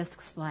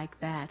risks like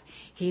that.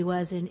 He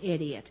was an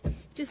idiot.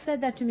 Just said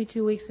that to me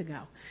 2 weeks ago.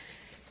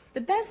 The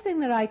best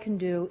thing that I can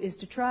do is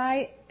to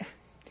try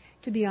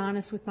to be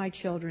honest with my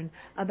children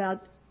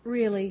about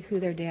really who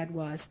their dad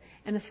was.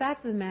 And the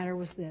fact of the matter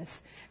was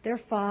this. Their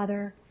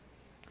father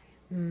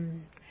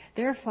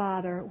was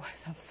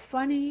a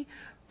funny,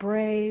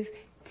 brave,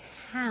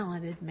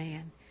 talented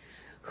man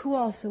who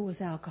also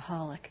was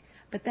alcoholic.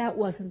 But that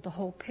wasn't the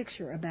whole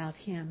picture about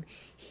him.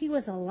 He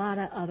was a lot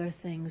of other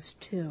things,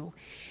 too.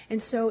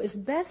 And so as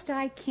best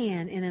I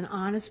can in an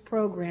honest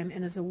program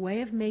and as a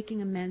way of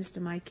making amends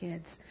to my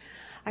kids,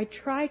 I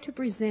try to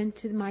present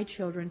to my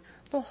children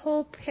the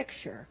whole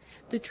picture,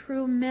 the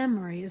true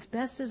memory as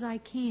best as I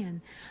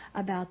can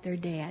about their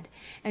dad.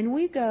 And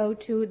we go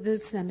to the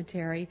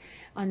cemetery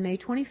on May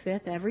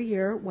 25th every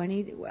year when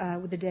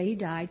the day he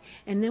died,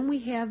 and then we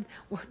have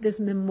this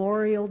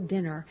memorial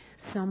dinner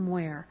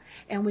somewhere,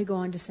 and we go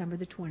on December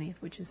the 20th,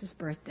 which is his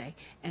birthday,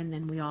 and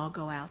then we all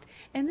go out.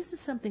 And this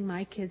is something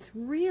my kids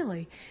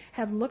really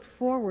have looked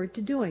forward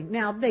to doing.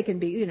 Now, they can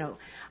be,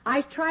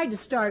 I tried to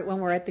start when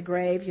we're at the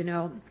grave,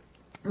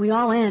 we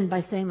all end by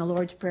saying the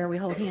Lord's Prayer. We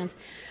hold hands.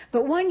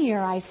 But one year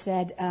I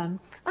said, I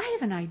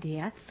have an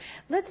idea.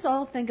 Let's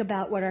all think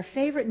about what our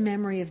favorite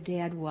memory of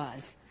Dad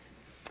was.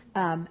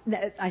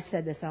 I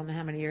said this, I don't know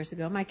how many years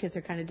ago. My kids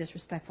are kind of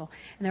disrespectful.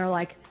 And they were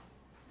like,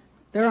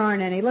 there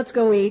aren't any. Let's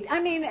go eat.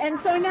 And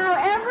so now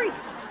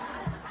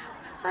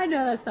I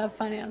know that's not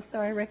funny. I'm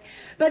sorry, Rick.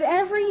 But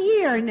every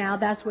year now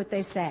that's what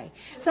they say.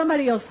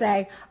 Somebody will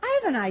say, I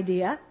have an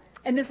idea.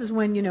 And this is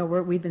when,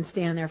 we've been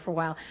standing there for a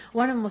while.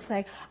 One of them will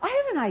say, I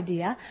have an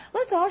idea.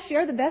 Let's all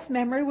share the best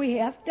memory we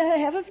have to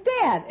have of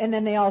Dad. And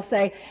then they all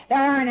say, there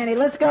aren't any.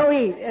 Let's go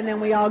eat. And then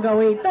we all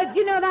go eat. But,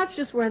 that's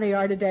just where they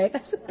are today.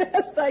 That's the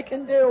best I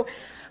can do.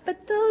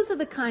 But those are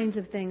the kinds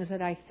of things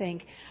that I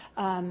think,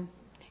 in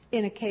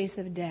a case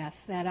of death,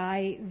 that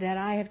I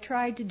have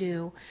tried to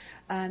do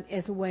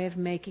as a way of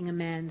making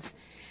amends.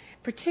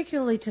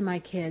 particularly to my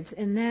kids,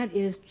 and that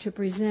is to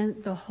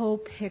present the whole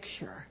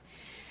picture.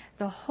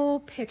 The whole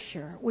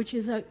picture, which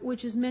is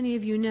as many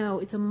of you know,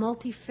 it's a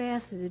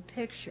multifaceted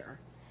picture.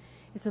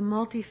 It's a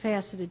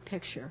multifaceted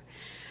picture.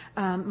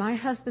 My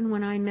husband,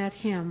 when I met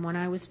him, when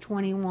I was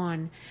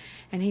 21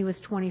 and he was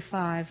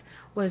 25,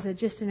 was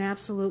just an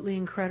absolutely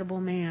incredible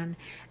man.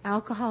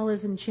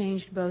 Alcoholism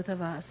changed both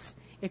of us.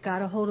 It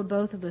got a hold of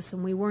both of us,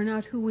 and we were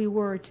not who we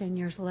were 10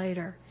 years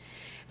later.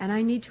 And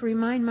I need to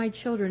remind my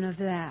children of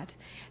that.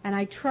 And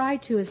I try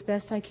to, as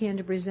best I can,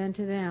 to present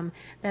to them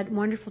that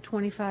wonderful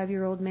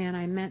 25-year-old man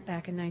I met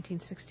back in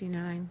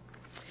 1969.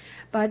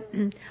 But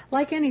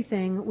like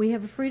anything, we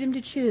have a freedom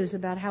to choose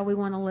about how we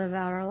want to live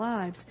out our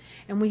lives.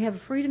 And we have a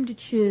freedom to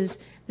choose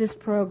this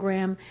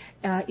program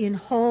in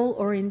whole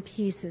or in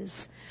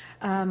pieces.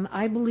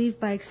 I believe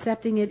by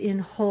accepting it in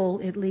whole,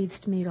 it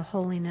leads me to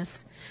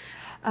holiness.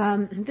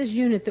 This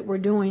unit that we're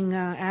doing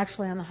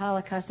actually on the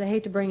Holocaust, I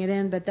hate to bring it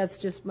in, but that's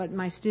just what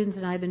my students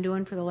and I have been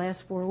doing for the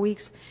last 4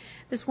 weeks.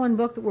 This one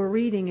book that we're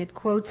reading, it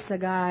quotes a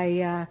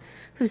guy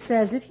who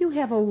says, if you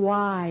have a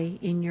why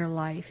in your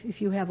life,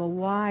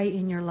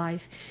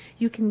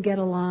 you can get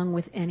along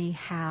with any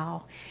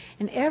how.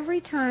 And every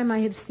time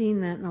I have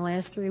seen that in the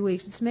last 3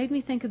 weeks, it's made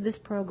me think of this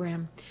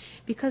program.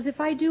 Because if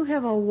I do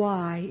have a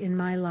why in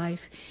my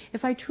life,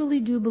 if I truly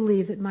do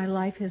believe that my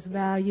life has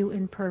value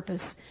and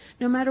purpose,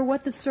 no matter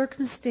what the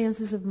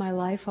circumstances of my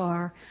life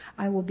are,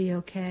 I will be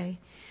okay.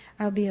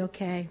 I'll be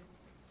okay.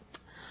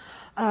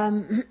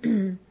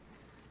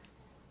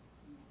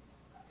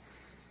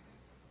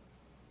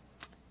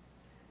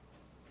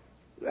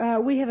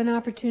 We have an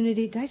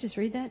opportunity. Did I just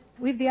read that?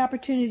 We have the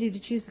opportunity to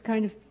choose the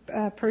kind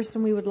of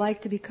person we would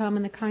like to become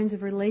and the kinds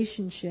of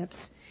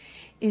relationships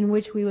in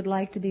which we would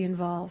like to be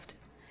involved.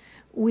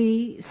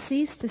 We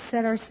cease to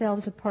set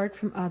ourselves apart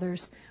from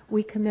others.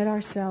 We commit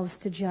ourselves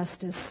to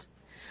justice.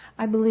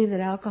 I believe that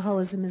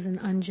alcoholism is an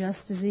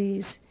unjust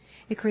disease.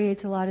 It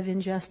creates a lot of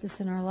injustice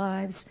in our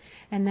lives,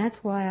 and that's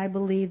why I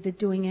believe that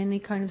doing any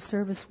kind of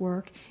service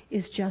work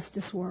is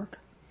justice work.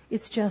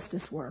 It's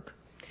justice work.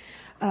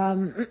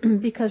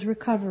 Because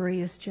recovery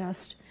is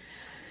just.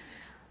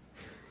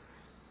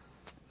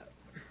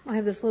 I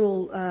have this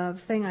little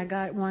thing I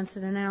got once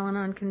at an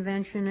Al-Anon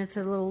convention. It's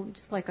a little,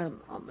 just like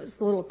it's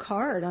a little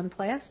card on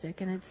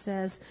plastic, and it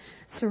says,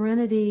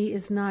 "Serenity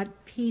is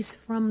not peace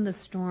from the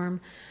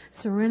storm.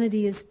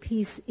 Serenity is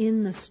peace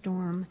in the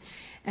storm."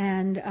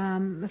 And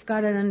I've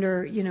got it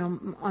under,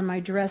 on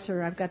my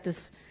dresser. I've got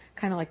this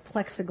kind of like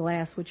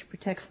plexiglass which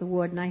protects the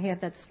wood, and I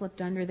have that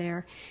slipped under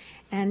there,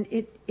 and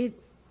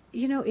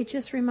it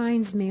just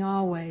reminds me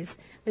always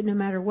that no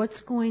matter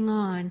what's going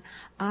on,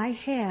 I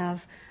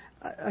have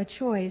a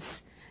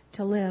choice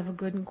to live a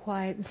good and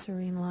quiet and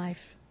serene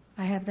life.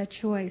 I have that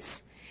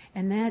choice,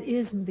 and that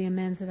is the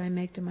amends that I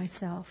make to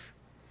myself.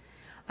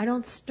 I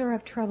don't stir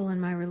up trouble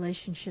in my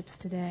relationships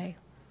today.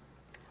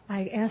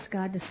 I ask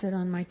God to sit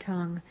on my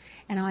tongue,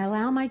 and I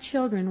allow my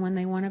children, when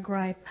they want to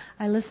gripe,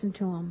 I listen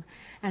to them.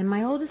 And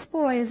my oldest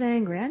boy is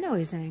angry. I know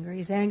he's angry.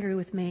 He's angry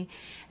with me.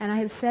 And I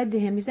have said to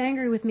him, he's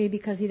angry with me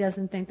because he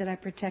doesn't think that I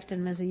protected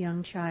him as a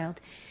young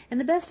child. And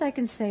the best I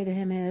can say to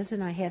him is,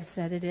 and I have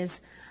said it is,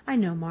 I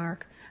know,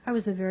 Mark, I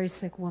was a very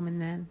sick woman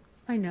then.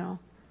 I know.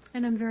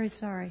 And I'm very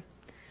sorry.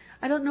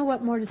 I don't know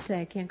what more to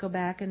say. I can't go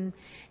back and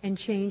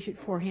change it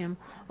for him.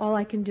 All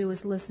I can do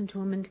is listen to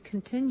him and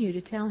continue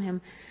to tell him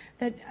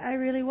that I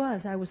really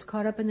was. I was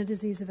caught up in the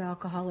disease of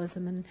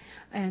alcoholism,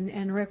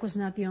 and Rick was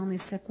not the only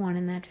sick one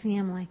in that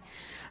family.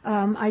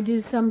 I do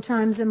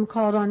sometimes am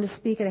called on to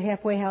speak at a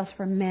halfway house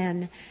for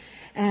men.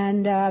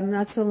 And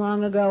not so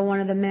long ago, one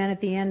of the men at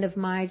the end of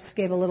just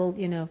gave a little,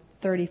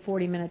 30,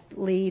 40-minute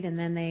lead, and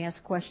then they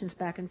ask questions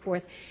back and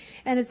forth.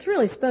 And it's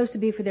really supposed to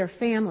be for their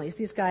families.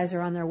 These guys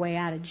are on their way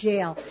out of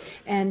jail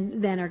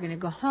and then are going to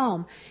go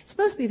home. It's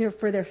supposed to be there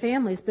for their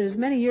families, but as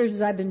many years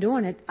as I've been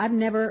doing it,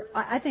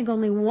 I think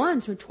only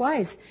once or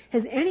twice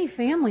has any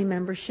family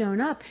member shown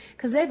up,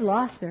 because they've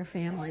lost their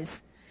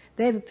families.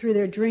 Through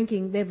their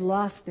drinking, they've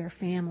lost their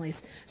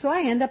families. So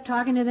I end up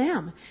talking to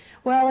them.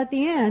 Well, at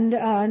the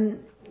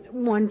end,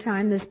 one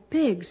time, this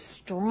big,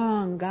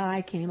 strong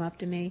guy came up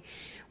to me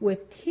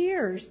with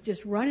tears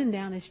just running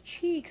down his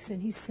cheeks,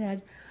 and he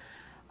said,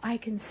 I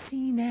can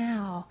see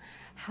now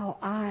how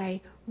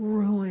I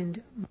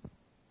ruined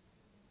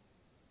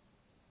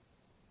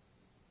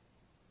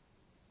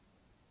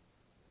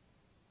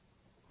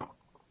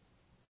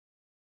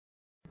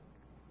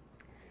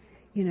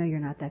you're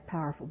not that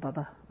powerful,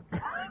 Bubba.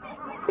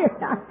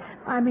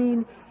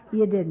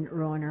 You didn't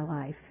ruin her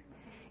life.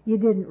 You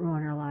didn't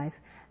ruin her life.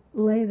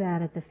 Lay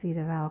that at the feet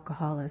of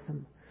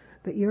alcoholism.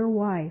 But your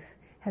wife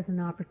has an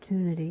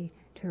opportunity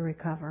to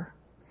recover.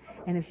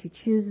 And if she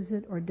chooses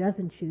it or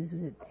doesn't choose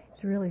it,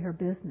 it's really her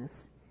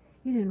business.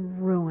 You didn't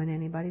ruin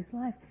anybody's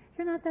life.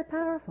 You're not that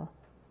powerful.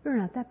 You're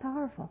not that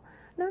powerful.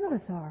 None of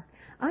us are.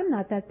 I'm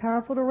not that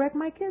powerful to wreck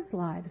my kids'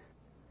 lives.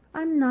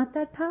 I'm not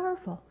that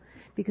powerful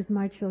because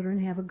my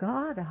children have a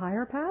God, a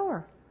higher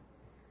power.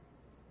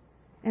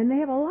 And they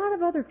have a lot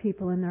of other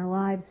people in their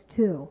lives,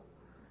 too.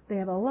 They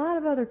have a lot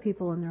of other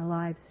people in their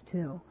lives,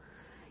 too.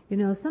 You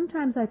know,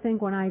 sometimes I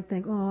think when I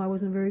think, oh, I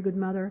wasn't a very good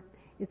mother,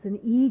 it's an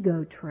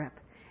ego trip.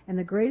 And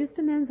the greatest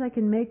amends I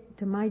can make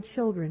to my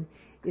children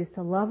is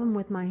to love them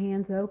with my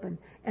hands open,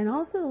 and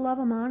also to love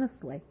them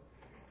honestly,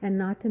 and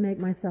not to make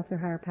myself their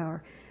higher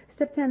power.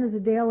 Step 10 is a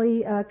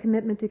daily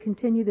commitment to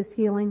continue this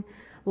healing,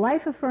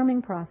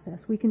 life-affirming process.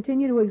 We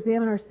continue to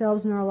examine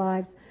ourselves and our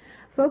lives,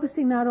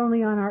 focusing not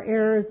only on our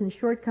errors and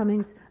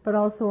shortcomings, but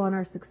also on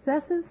our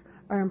successes,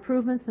 our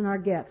improvements, and our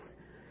gifts.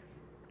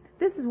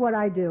 This is what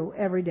I do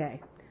every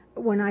day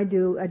when I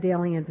do a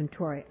daily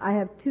inventory. I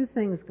have two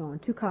things going,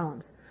 two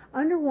columns.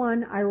 Under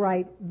one, I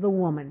write the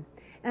woman.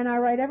 And I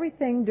write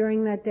everything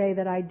during that day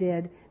that I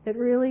did that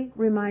really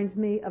reminds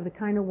me of the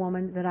kind of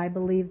woman that I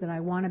believe that I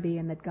want to be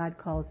and that God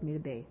calls me to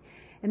be.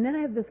 And then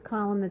I have this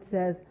column that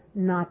says,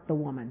 not the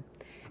woman.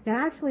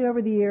 Now, actually,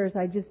 over the years,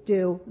 I just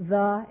do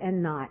the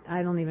and not.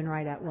 I don't even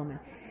write out woman.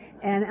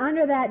 And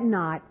under that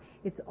not,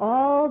 it's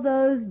all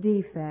those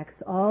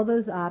defects, all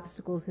those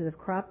obstacles that have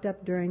cropped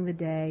up during the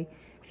day,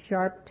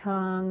 sharp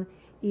tongue,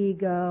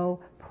 ego,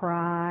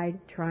 pride,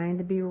 trying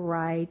to be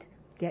right,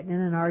 getting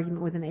in an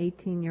argument with an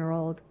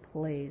 18-year-old,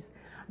 please.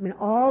 I mean,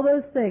 all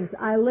those things,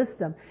 I list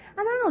them.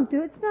 And I don't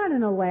do, it's not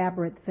an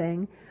elaborate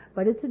thing,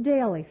 but it's a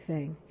daily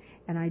thing.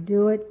 And I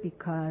do it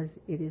because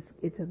it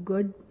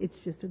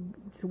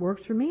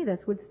works for me.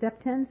 That's what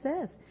Step 10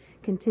 says.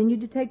 Continue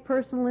to take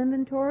personal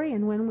inventory,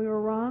 and when we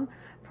were wrong,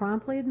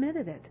 promptly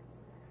admitted it.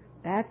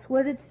 That's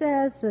what it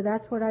says, so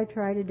that's what I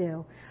try to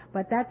do.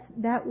 But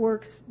that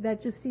works,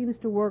 that just seems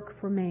to work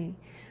for me.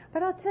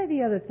 But I'll tell you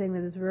the other thing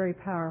that is very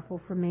powerful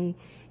for me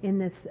in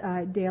this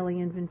daily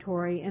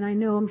inventory, and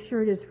I'm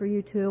sure it is for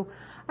you too.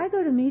 I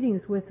go to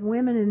meetings with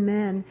women and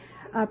men,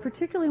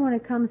 particularly when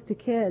it comes to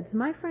kids.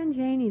 My friend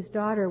Janie's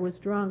daughter was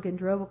drunk and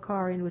drove a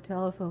car into a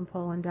telephone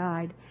pole and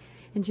died.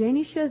 And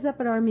Janie shows up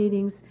at our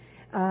meetings,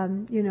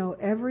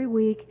 every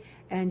week,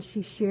 and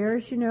she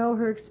shares,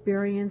 her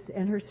experience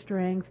and her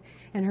strength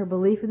and her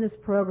belief in this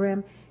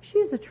program. She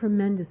is a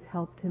tremendous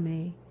help to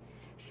me.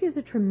 She is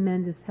a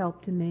tremendous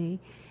help to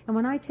me. And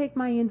when I take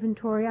my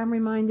inventory, I'm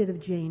reminded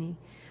of Janie.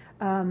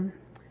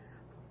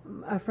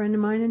 A friend of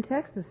mine in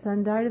Texas,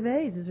 son died of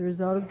AIDS as a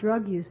result of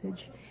drug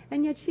usage.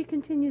 And yet she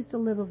continues to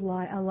live a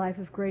life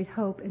of great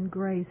hope and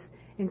grace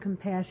and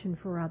compassion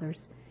for others.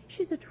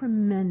 She's a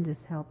tremendous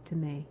help to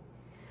me.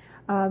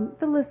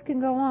 The list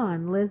can go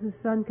on. Liz's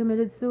son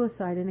committed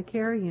suicide in a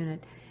care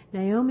unit.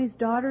 Naomi's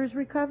daughter is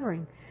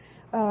recovering.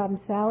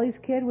 Sally's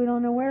kid, we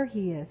don't know where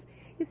he is.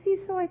 You see,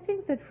 so I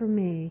think that for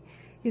me,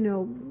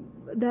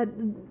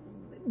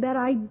 that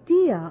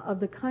idea of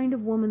the kind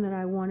of woman that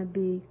I want to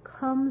be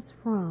comes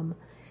from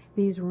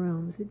these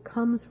rooms. It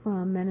comes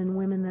from men and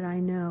women that I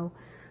know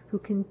who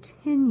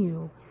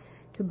continue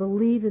to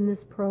believe in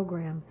this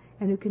program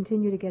and who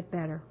continue to get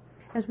better.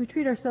 As we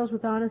treat ourselves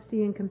with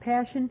honesty and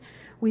compassion,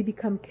 we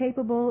become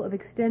capable of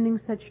extending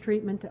such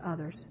treatment to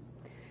others.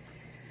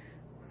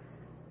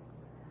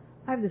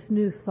 I have this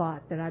new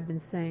thought that I've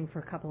been saying for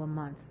a couple of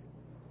months,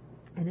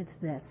 and it's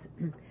this,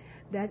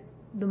 that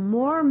the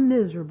more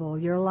miserable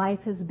your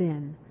life has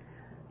been,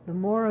 the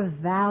more of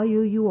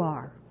value you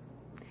are,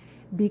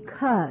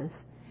 because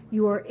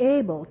you are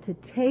able to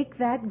take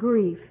that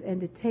grief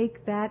and to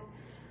take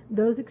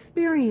those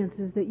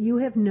experiences that you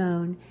have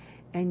known,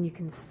 and you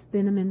can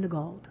spin them into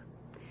gold.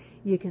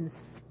 You can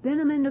spin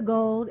them into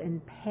gold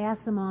and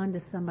pass them on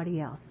to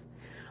somebody else.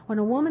 When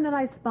a woman that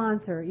I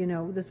sponsor,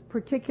 this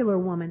particular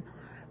woman,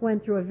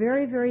 went through a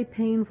very, very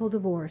painful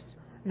divorce,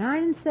 and I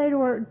didn't say to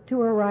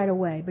her right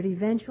away, but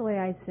eventually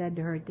I said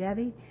to her,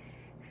 Debbie,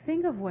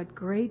 think of what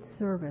great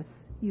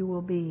service you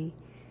will be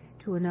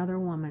to another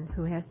woman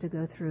who has to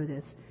go through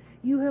this.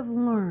 You have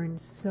learned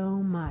so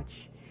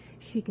much.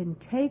 She can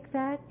take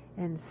that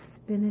and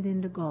spin it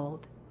into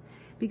gold.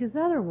 Because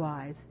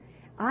otherwise,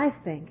 I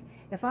think,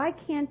 if I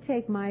can't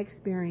take my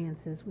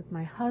experiences with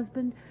my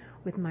husband,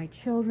 with my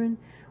children,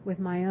 with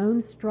my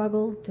own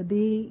struggle to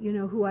be,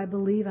 who I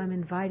believe I'm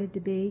invited to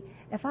be,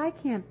 if I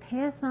can't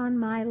pass on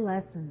my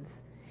lessons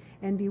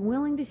and be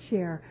willing to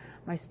share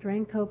my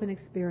strength, hope, and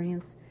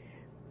experience,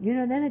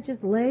 then it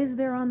just lays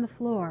there on the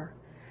floor.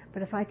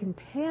 But if I can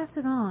pass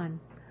it on,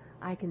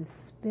 I can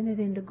spin it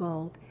into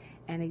gold,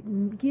 and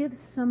it gives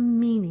some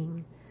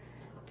meaning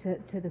to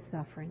the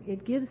suffering.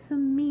 It gives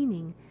some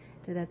meaning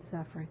to that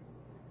suffering.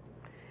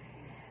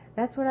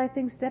 That's what I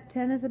think Step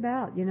 10 is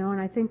about, and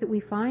I think that we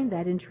find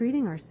that in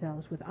treating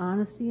ourselves with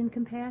honesty and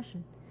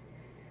compassion.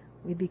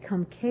 We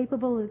become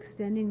capable of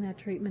extending that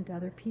treatment to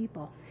other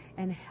people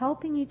and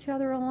helping each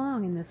other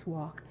along in this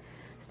walk.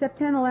 Step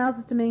 10 allows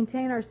us to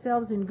maintain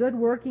ourselves in good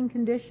working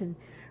condition,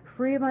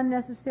 free of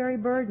unnecessary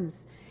burdens.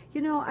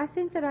 I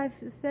think that I've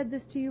said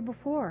this to you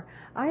before.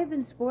 I have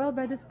been spoiled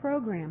by this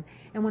program,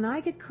 and when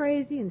I get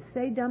crazy and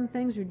say dumb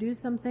things or do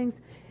some things,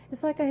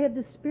 it's like I have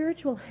this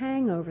spiritual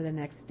hangover the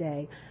next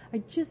day.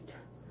 I just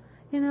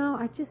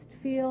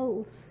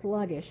feel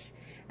sluggish.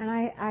 And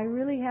I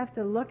really have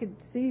to look and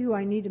see who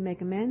I need to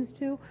make amends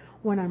to.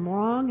 When I'm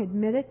wrong,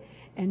 admit it,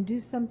 and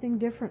do something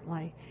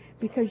differently.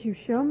 because you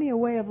show me a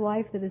way of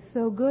life that is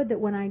so good that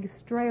when I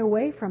stray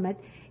away from it,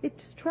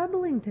 it's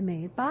troubling to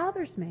me. It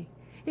bothers me.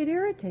 It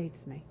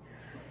irritates me.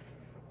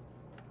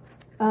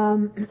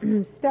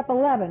 Step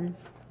 11.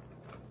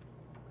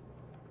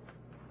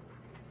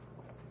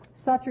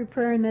 Sought through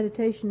prayer and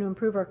meditation to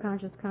improve our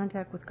conscious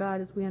contact with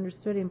God as we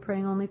understood Him,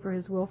 praying only for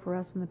His will for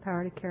us and the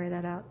power to carry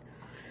that out.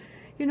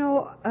 You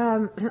know,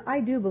 I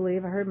do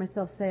believe, I heard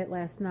myself say it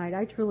last night,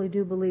 I truly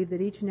do believe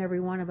that each and every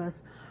one of us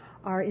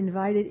are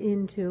invited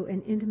into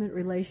an intimate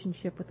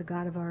relationship with the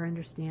God of our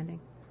understanding.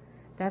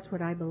 That's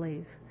what I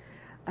believe.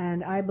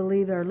 And I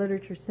believe our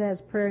literature says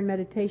prayer and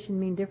meditation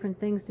mean different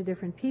things to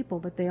different people,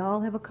 but they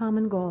all have a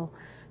common goal,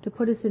 to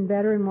put us in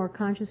better and more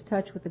conscious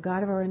touch with the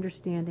God of our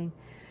understanding,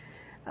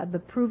 the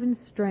proven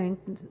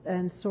strength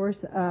and the source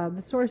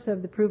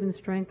of the proven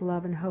strength,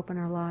 love, and hope in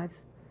our lives.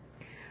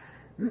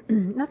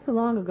 Not so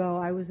long ago,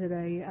 I was at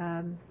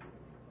a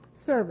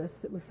service.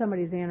 It was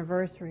somebody's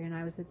anniversary, and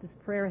I was at this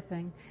prayer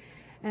thing.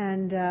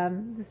 And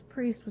this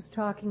priest was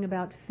talking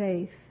about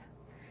faith.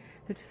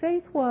 That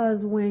faith was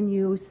when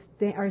you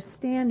are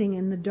standing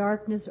in the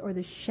darkness or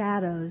the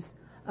shadows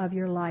of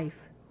your life.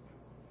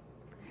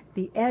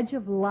 The edge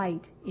of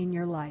light in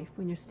your life.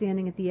 When you're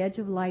standing at the edge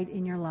of light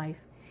in your life.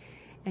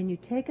 And you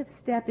take a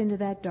step into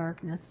that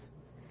darkness,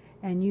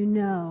 and you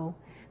know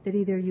that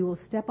either you will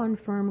step on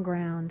firm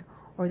ground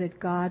or that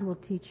God will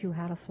teach you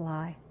how to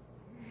fly.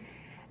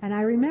 And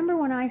I remember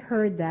when I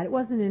heard that, it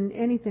wasn't in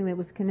anything that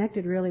was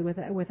connected really with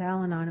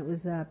Al-Anon. It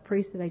was a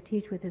priest that I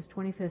teach with his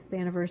 25th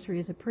anniversary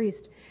as a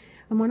priest.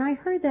 And when I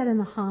heard that in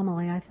the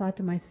homily, I thought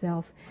to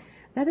myself,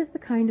 that is the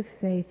kind of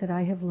faith that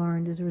I have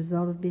learned as a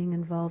result of being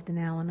involved in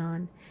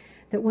Al-Anon.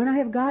 That when I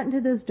have gotten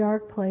to those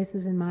dark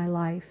places in my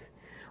life,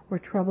 where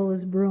trouble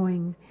is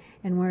brewing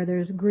and where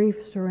there's grief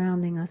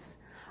surrounding us,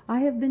 I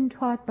have been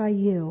taught by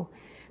you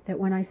that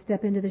when I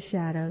step into the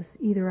shadows,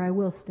 either I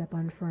will step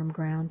on firm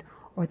ground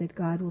or that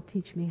God will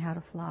teach me how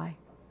to fly.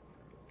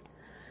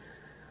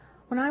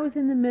 When I was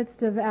in the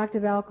midst of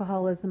active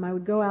alcoholism, I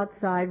would go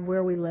outside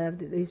where we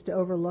lived. It used to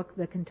overlook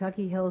the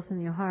Kentucky hills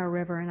and the Ohio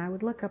River, and I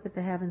would look up at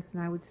the heavens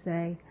and I would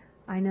say,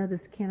 I know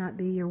this cannot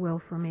be your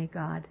will for me,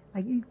 God.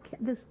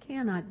 This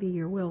cannot be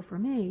your will for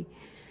me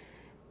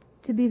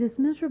to be this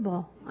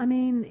miserable. I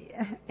mean,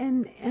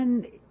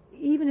 and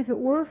even if it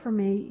were for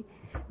me,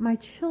 my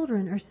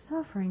children are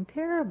suffering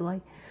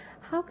terribly.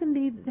 How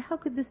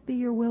could this be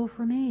your will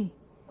for me?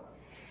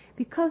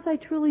 Because I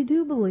truly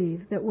do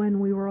believe that when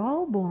we were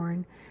all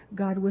born,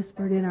 God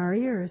whispered in our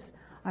ears,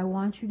 I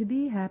want you to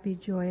be happy,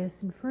 joyous,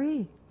 and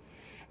free.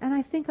 And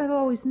I think I've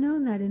always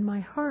known that in my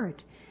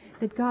heart,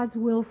 that God's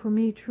will for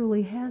me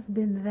truly has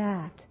been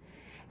that.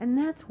 And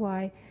that's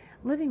why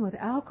living with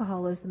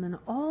alcoholism and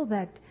all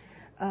that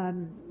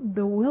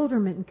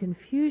bewilderment and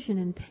confusion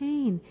and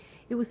pain,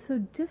 it was so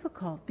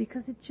difficult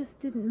because it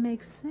just didn't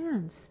make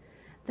sense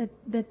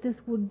that this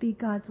would be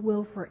God's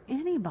will for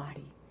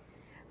anybody.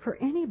 For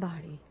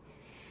anybody.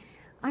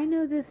 I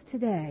know this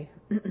today,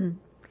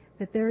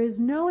 that there is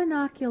no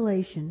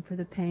inoculation for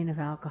the pain of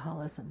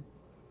alcoholism.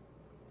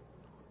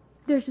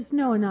 There's just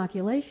no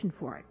inoculation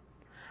for it.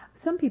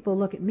 Some people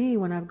look at me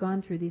when I've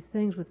gone through these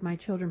things with my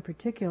children,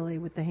 particularly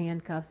with the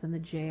handcuffs and the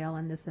jail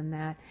and this and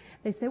that.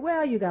 They say,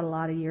 well, you got a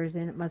lot of years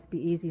in, it must be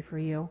easy for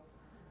you.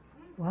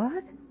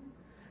 What?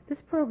 This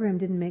program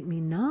didn't make me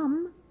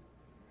numb.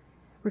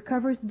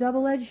 Recover's a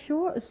double-edged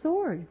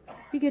sword.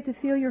 You get to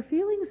feel your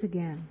feelings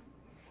again.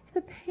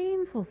 It's a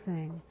painful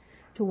thing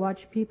to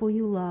watch people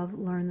you love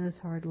learn those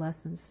hard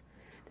lessons.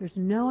 There's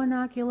no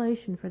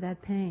inoculation for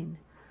that pain.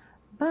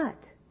 But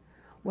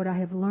what I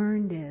have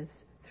learned is,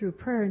 through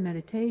prayer and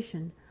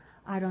meditation,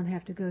 I don't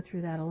have to go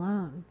through that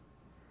alone.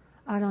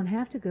 I don't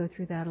have to go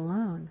through that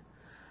alone.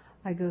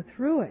 I go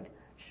through it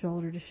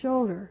shoulder to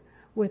shoulder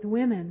with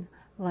women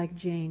like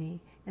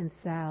Janie and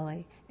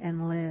Sally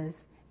and Liz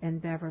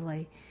and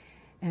Beverly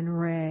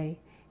and Ray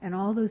and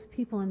all those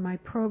people in my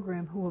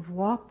program who have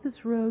walked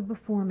this road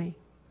before me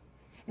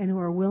and who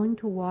are willing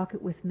to walk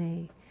it with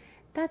me.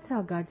 That's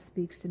how God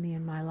speaks to me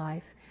in my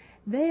life.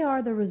 They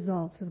are the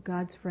results of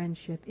God's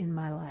friendship in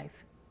my life.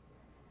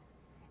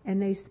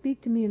 And they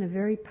speak to me in a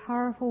very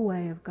powerful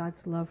way of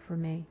God's love for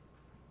me.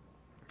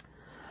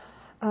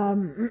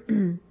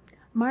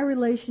 My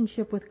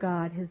relationship with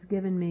God has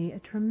given me a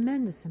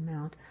tremendous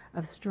amount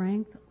of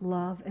strength,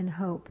 love, and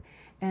hope,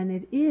 and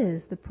it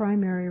is the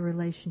primary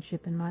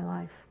relationship in my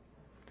life.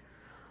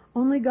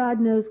 Only God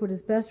knows what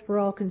is best for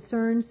all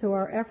concerned, so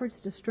our efforts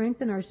to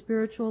strengthen our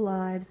spiritual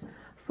lives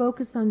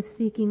focus on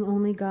seeking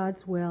only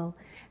God's will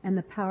and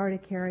the power to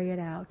carry it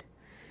out.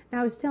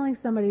 Now, I was telling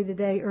somebody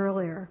today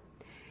earlier,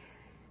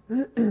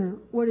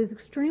 what is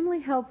extremely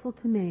helpful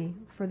to me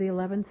for the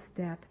 11th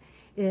step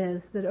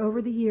is that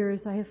over the years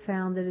I have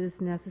found that it is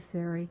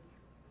necessary,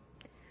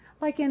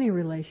 like any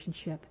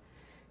relationship,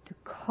 to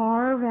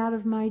carve out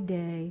of my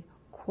day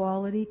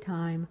quality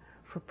time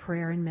for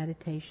prayer and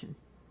meditation.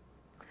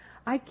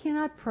 I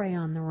cannot pray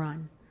on the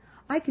run.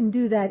 I can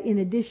do that in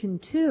addition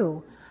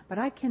to, but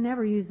I can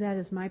never use that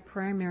as my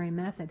primary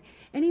method,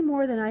 any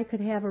more than I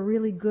could have a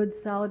really good,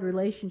 solid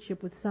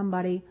relationship with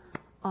somebody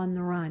on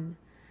the run.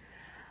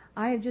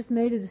 I have just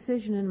made a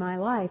decision in my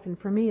life, and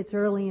for me it's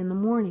early in the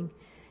morning,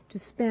 to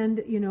spend,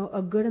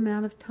 a good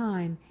amount of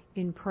time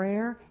in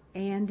prayer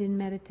and in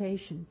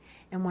meditation.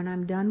 And when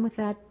I'm done with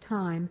that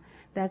time,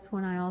 that's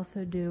when I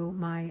also do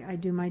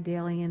my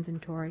daily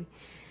inventory.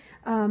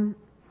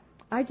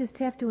 I just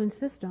have to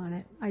insist on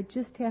it. I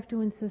just have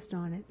to insist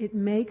on it. It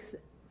makes,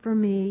 for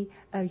me,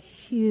 a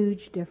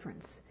huge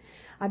difference.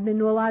 I've been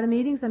to a lot of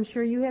meetings, I'm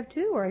sure you have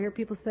too, where I hear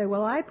people say,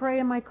 well, I pray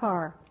in my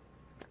car.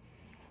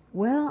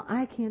 Well,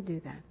 I can't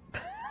do that.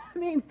 I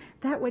mean,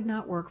 that would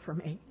not work for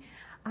me.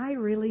 I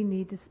really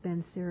need to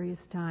spend serious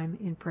time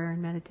in prayer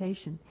and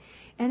meditation.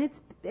 And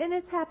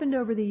it's happened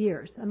over the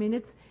years. I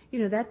mean,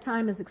 that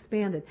time has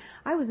expanded.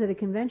 I was at a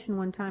convention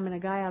one time, and a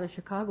guy out of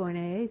Chicago in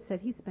AA said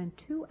he spent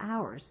 2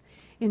 hours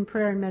in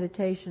prayer and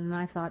meditation, and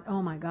I thought,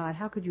 oh my God,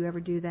 how could you ever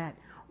do that?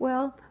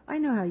 Well, I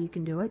know how you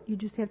can do it. You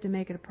just have to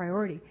make it a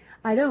priority.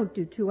 I don't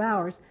do 2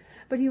 hours,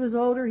 but he was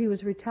older, he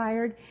was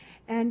retired,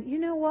 and you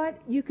know what?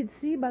 You could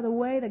see by the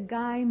way the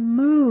guy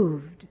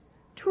moved,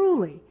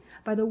 truly,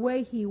 by the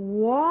way he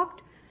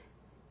walked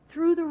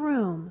through the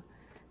room,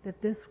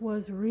 that this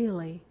was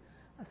really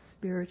a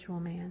spiritual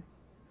man.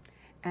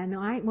 And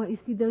you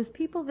see, those are the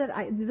people that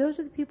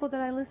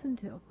I listen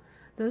to.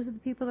 Those are the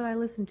people that I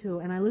listen to,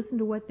 and I listen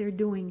to what they're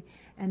doing,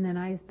 and then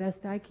I, as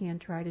best I can,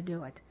 try to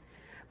do it.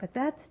 But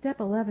that's step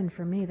 11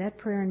 for me, that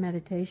prayer and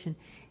meditation.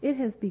 It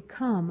has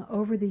become,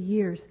 over the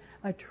years,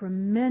 a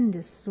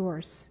tremendous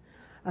source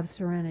of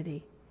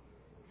serenity.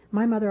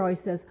 My mother always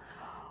says,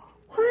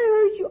 why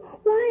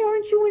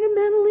aren't you in a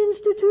mental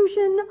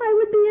institution? I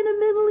would be in a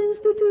mental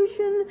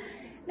institution.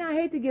 Now, I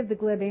hate to give the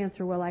glib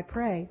answer, well, I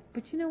pray.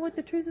 But you know what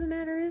the truth of the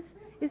matter is?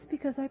 It's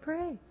because I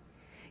pray.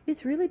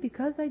 It's really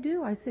because I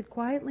do. I sit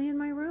quietly in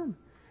my room,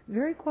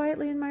 very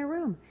quietly in my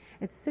room,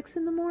 at 6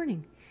 in the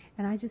morning.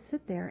 And I just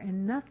sit there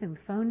and nothing. The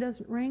phone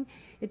doesn't ring.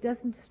 It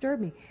doesn't disturb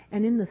me.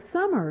 And in the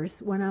summers,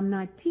 when I'm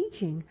not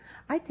teaching,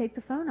 I take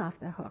the phone off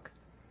the hook.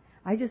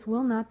 I just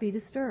will not be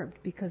disturbed,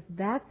 because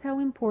that's how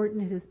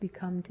important it has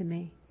become to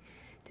me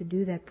to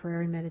do that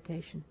prayer and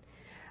meditation.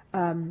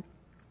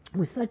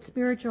 With such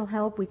spiritual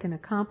help, we can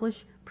accomplish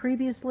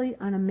previously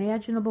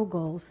unimaginable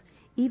goals,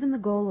 even the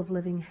goal of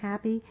living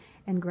happy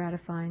and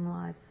gratifying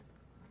lives.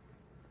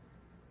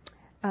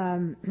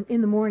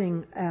 In the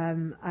morning,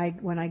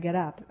 when I get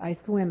up, I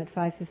swim at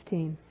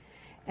 5:15,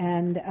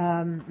 and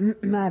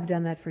I've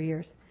done that for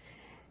years.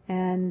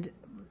 And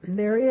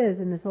there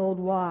is, in this old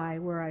Y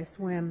where I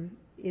swim,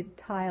 it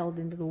tiled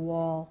into the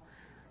wall,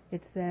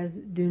 it says,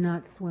 do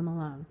not swim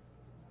alone.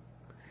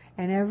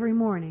 And every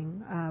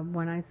morning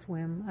when I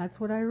swim, that's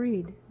what I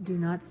read, do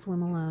not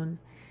swim alone.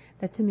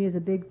 That to me is a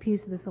big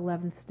piece of this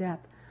 11th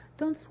step.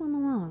 Don't swim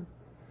alone.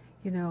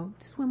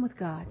 Swim with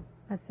God.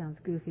 That sounds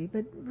goofy,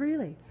 but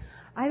really,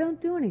 I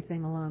don't do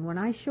anything alone. When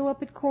I show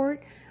up at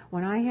court,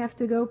 when I have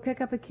to go pick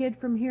up a kid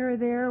from here or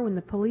there, when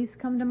the police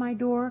come to my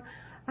door,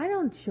 I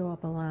don't show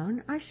up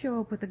alone. I show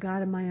up with the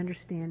God of my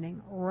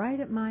understanding right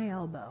at my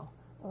elbow.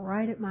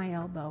 Right at my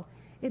elbow.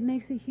 It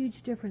makes a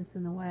huge difference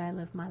in the way I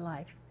live my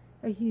life.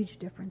 A huge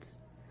difference.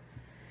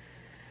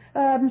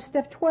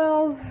 Step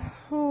 12,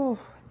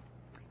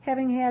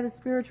 having had a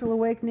spiritual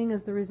awakening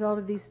as the result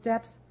of these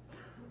steps,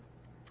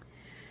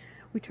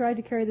 we tried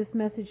to carry this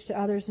message to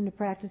others and to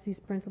practice these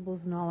principles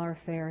in all our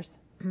affairs.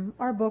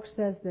 Our book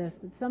says this,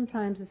 that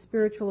sometimes a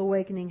spiritual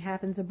awakening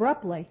happens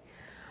abruptly.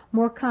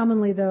 More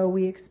commonly, though,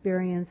 we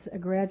experience a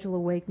gradual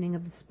awakening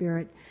of the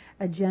spirit,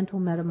 a gentle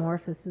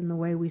metamorphosis in the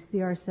way we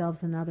see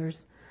ourselves and others,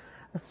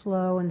 a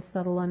slow and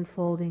subtle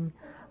unfolding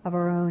of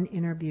our own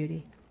inner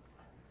beauty.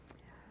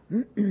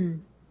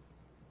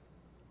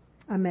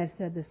 I may have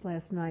said this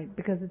last night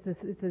because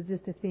it's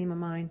just a theme of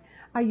mine.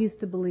 I used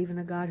to believe in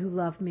a God who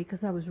loved me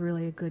because I was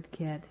really a good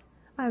kid.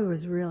 I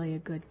was really a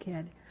good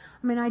kid.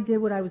 I mean, I did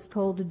what I was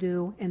told to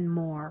do and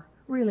more.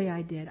 Really,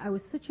 I did. I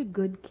was such a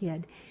good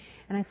kid.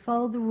 And I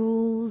followed the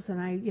rules, and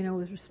I,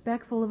 was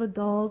respectful of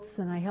adults,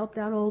 and I helped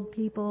out old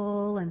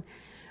people, and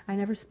I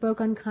never spoke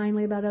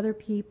unkindly about other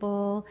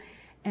people.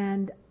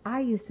 And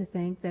I used to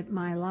think that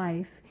my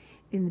life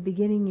in the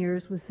beginning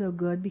years was so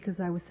good because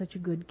I was such a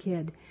good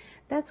kid.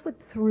 That's what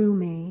threw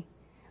me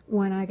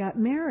when I got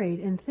married,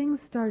 and things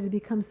started to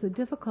become so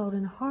difficult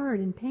and hard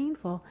and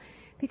painful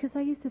because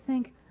I used to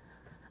think,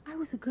 I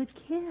was a good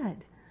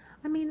kid.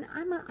 I mean,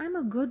 I'm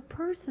a good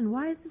person.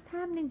 Why is this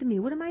happening to me?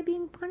 What am I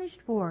being punished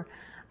for?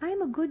 I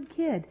am a good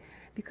kid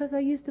because I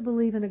used to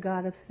believe in a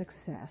God of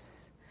success.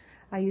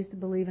 I used to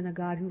believe in a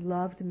God who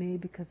loved me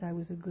because I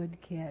was a good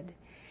kid.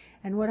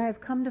 And what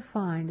I've come to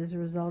find as a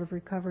result of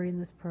recovery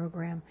in this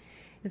program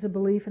is a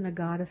belief in a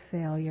God of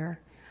failure.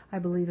 I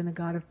believe in a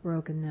God of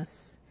brokenness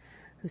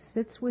who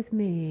sits with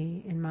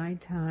me in my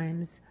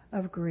times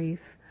of grief,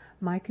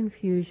 my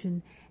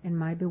confusion, and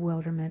my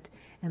bewilderment,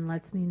 and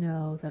lets me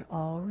know that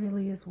all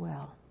really is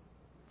well.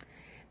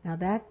 Now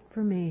that,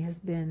 for me, has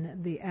been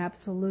the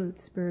absolute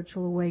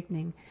spiritual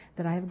awakening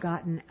that I have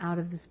gotten out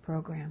of this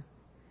program.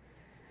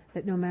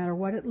 That no matter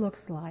what it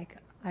looks like,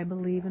 I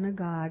believe in a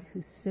God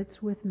who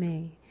sits with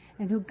me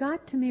and who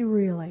got to me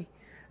really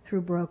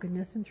through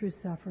brokenness and through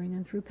suffering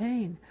and through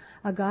pain.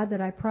 A God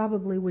that I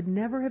probably would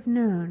never have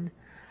known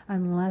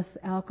unless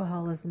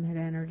alcoholism had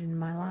entered into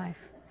my life.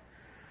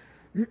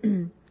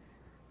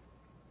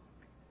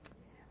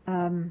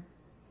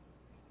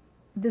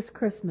 This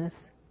Christmas,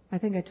 I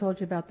think I told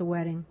you about the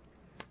wedding.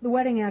 The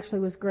wedding actually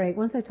was great.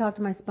 Once I talked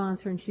to my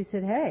sponsor and she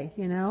said, hey,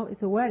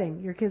 it's a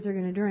wedding. Your kids are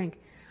going to drink.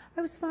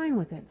 I was fine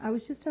with it. I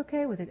was just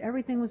okay with it.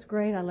 Everything was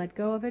great. I let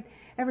go of it.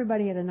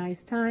 Everybody had a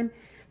nice time.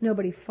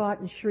 Nobody fought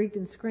and shrieked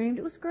and screamed.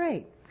 It was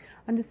great.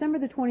 On December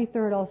the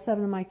 23rd, all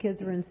 7 of my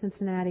kids were in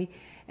Cincinnati,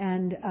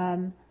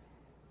 and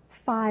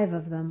 5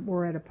 of them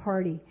were at a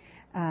party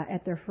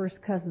at their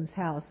first cousin's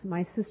house.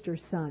 My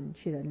sister's son,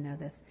 she doesn't know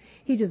this.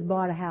 He just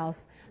bought a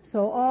house.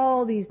 So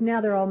all these, now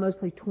they're all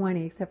mostly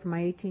 20, except for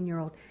my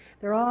 18-year-old.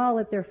 They're all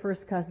at their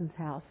first cousin's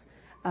house,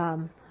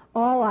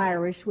 all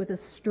Irish with a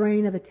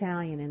strain of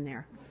Italian in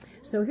there.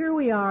 So here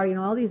we are,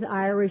 all these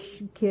Irish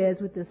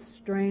kids with this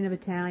strain of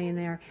Italian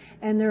there,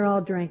 and they're all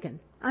drinking.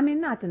 I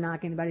mean, not to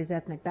knock anybody's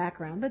ethnic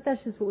background, but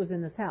that's just what was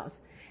in this house.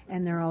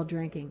 And they're all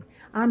drinking.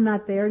 I'm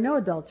not there. No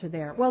adults are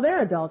there. Well,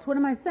 they're adults. What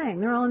am I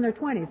saying? They're all in their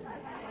 20s.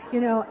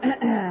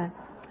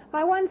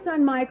 My one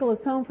son, Michael,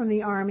 is home from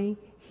the Army.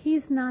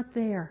 He's not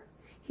there.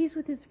 He's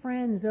with his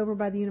friends over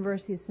by the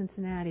University of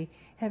Cincinnati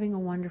having a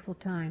wonderful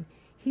time.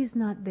 He's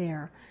not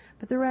there.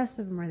 But the rest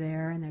of them are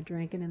there, and they're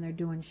drinking, and they're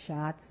doing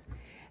shots.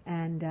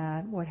 And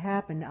what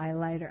happened, I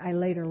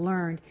later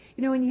learned,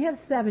 when you have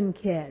 7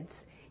 kids,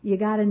 you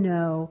got to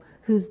know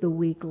who's the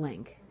weak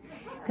link.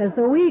 Because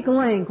the weak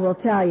link will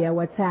tell you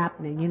what's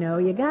happening.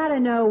 You got to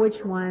know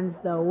which one's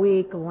the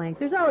weak link.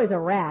 There's always a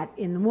rat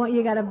in one.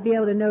 You got to be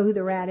able to know who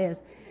the rat is.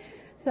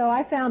 So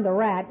I found the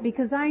rat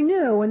because I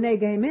knew when they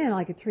came in,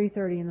 like at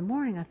 3:30 in the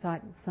morning, I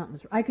thought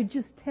I could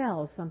just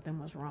tell something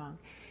was wrong.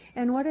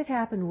 And what had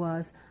happened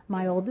was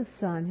my oldest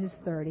son, who's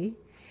 30,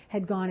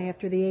 had gone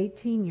after the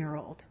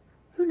 18-year-old.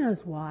 Who knows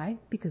why?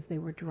 Because they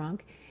were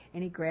drunk,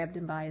 and he grabbed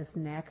him by his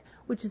neck,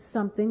 which is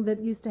something that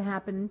used to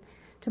happen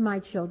to my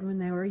children when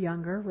they were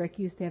younger. Rick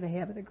used to have a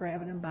habit of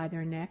grabbing them by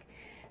their neck.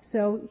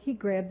 So he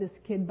grabbed this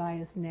kid by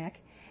his neck,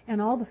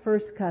 and all the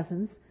first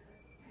cousins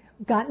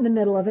got in the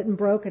middle of it and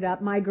broke it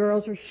up. My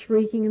girls are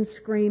shrieking and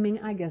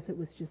screaming. I guess it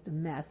was just a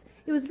mess.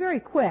 It was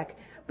very quick,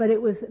 but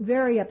it was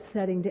very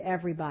upsetting to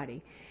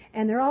everybody.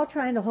 And they're all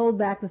trying to hold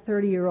back the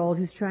 30-year-old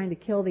who's trying to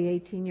kill the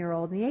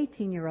 18-year-old. And the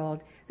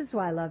 18-year-old, this is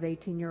why I love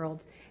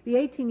 18-year-olds. The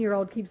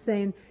 18-year-old keeps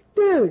saying,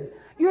 dude,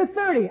 you're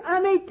 30,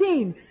 I'm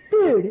 18.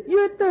 Dude,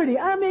 you're 30,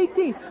 I'm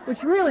 18.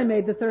 Which really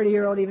made the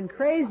 30-year-old even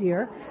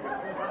crazier,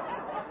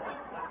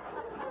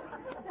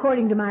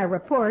 according to my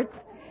reports.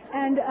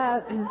 And,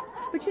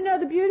 but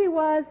the beauty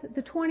was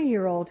the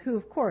 20-year-old, who,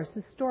 of course,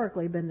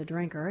 historically been the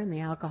drinker and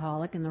the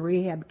alcoholic and the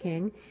rehab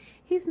king,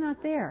 he's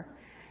not there.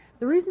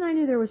 The reason I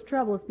knew there was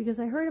trouble is because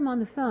I heard him on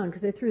the phone,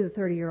 because they threw the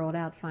 30-year-old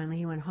out finally.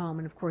 He went home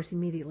and, of course,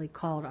 immediately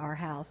called our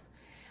house.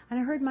 And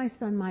I heard my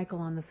son Michael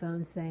on the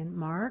phone saying,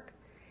 Mark,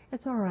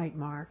 it's all right,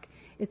 Mark.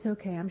 It's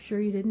okay. I'm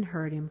sure you didn't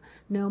hurt him.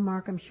 No,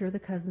 Mark, I'm sure the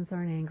cousins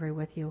aren't angry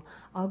with you.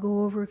 I'll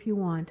go over if you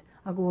want.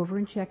 I'll go over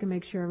and check and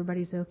make sure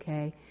everybody's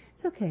okay.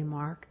 It's okay,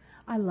 Mark.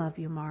 I love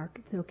you, Mark.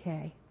 It's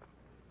okay.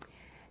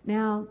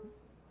 Now,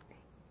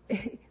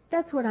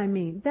 that's what I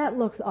mean. That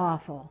looks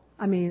awful.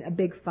 I mean, a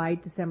big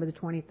fight, December the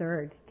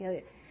 23rd.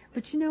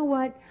 But you know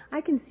what?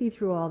 I can see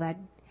through all that.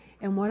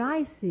 And what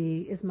I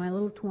see is my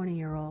little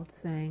 20-year-old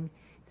saying,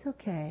 it's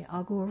okay.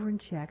 I'll go over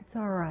and check. It's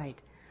all right.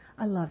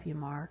 I love you,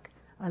 Mark.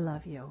 I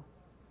love you.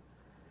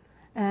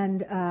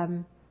 And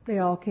they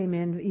all came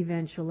in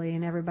eventually,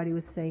 and everybody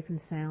was safe and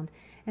sound.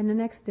 And the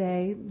next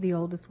day, the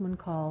oldest one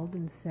called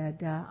and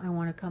said, I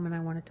want to come and I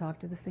want to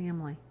talk to the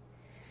family.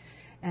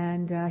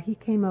 And he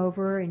came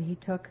over and he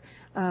took,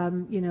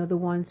 the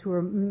ones who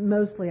were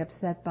mostly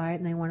upset by it,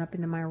 and they went up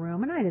into my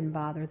room, and I didn't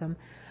bother them.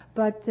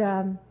 But,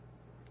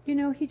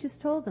 he just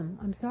told them,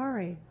 I'm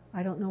sorry.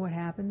 I don't know what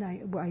happened.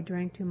 I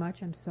drank too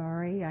much. I'm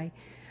sorry. I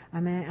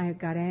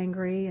got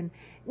angry, and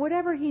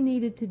whatever he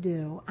needed to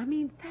do. I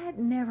mean, that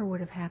never would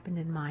have happened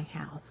in my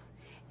house,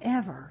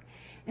 ever.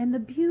 And the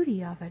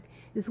beauty of it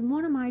is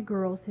one of my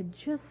girls had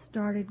just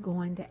started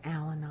going to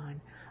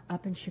Al-Anon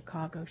up in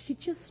Chicago. She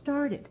just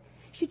started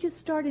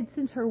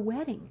since her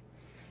wedding.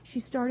 She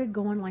started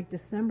going like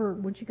December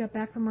when she got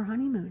back from her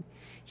honeymoon.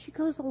 She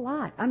goes a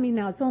lot. I mean,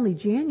 now it's only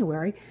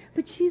January,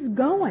 but she's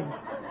going.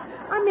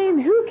 I mean,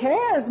 who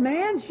cares,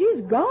 man?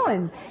 She's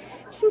going.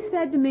 She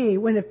said to me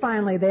when it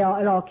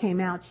all came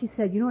out, she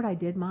said, you know what I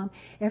did, Mom?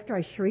 After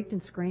I shrieked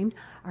and screamed,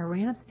 I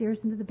ran upstairs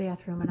into the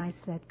bathroom and I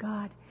said,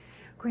 God,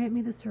 grant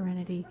me the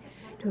serenity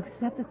to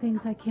accept the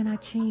things I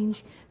cannot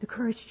change, the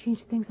courage to change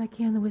the things I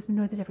can, the wisdom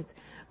to know the difference.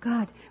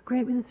 God,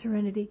 grant me the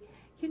serenity.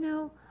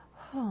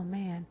 Oh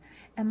man,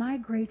 am I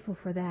grateful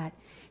for that.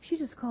 She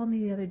just called me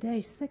the other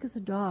day, sick as a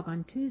dog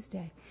on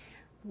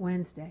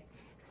Wednesday,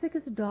 sick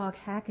as a dog,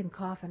 hacking,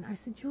 coughing. I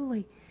said,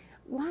 Julie,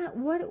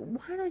 why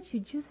don't you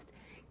just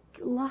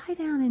lie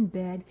down in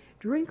bed,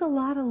 drink a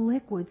lot of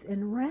liquids,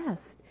 and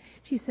rest?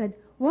 She said,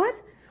 what?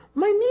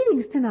 My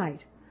meeting's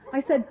tonight.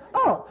 I said,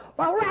 oh,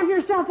 well, wrap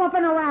yourself up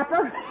in a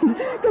wrapper,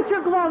 get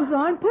your gloves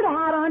on, put a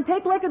hat on,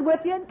 take liquid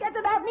with you, and get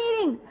to that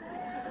meeting.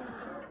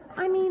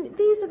 I mean,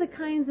 these are the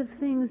kinds of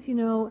things,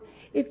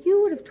 if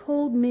you would have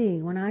told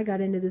me when I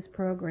got into this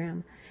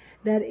program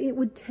that it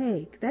would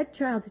take, that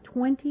child's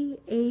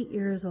 28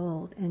 years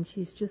old, and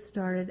she's just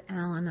started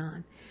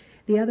Al-Anon.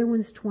 The other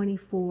one's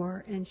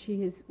 24, and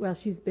she's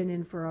been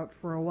in for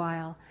a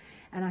while.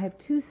 And I have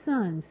two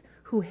sons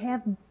who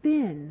have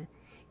been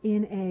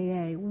in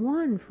AA,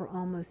 one for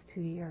almost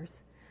 2 years.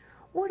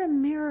 What a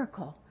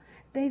miracle.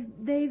 They've,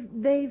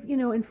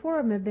 and four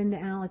of them have been to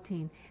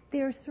Alateen.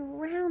 They're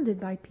surrounded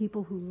by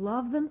people who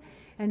love them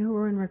and who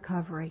are in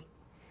recovery.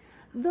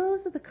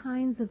 That's the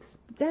kind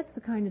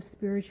of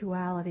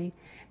spirituality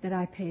that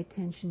I pay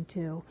attention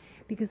to,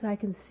 because I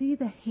can see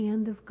the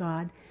hand of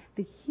God,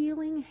 the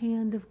healing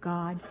hand of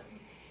God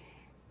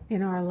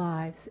in our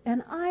lives.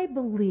 And I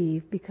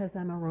believe, because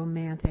I'm a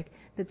romantic,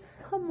 that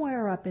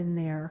somewhere up in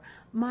there,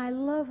 my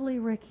lovely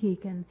Rick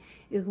Heekin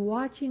is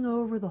watching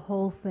over the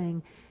whole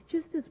thing,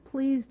 just as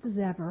pleased as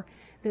ever,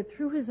 that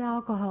through his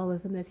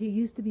alcoholism that he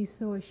used to be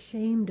so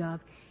ashamed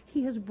of,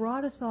 he has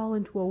brought us all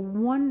into a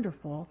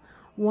wonderful,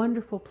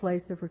 wonderful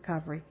place of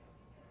recovery.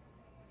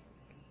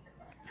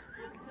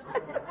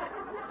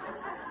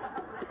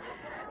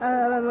 All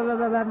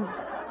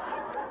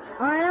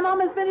right, I'm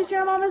almost finished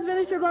here, blah,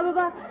 blah,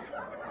 blah.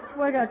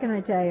 What can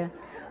I tell you?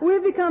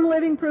 We've become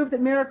living proof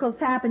that miracles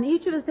happen.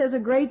 Each of us has a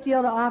great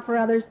deal to offer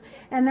others,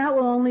 and that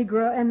will only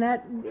grow,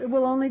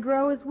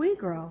 as we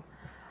grow.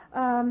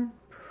 I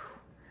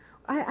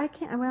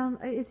can't,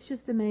 it's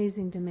just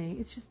amazing to me.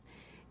 It's just,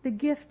 the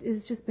gift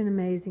has just been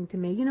amazing to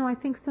me. I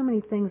think so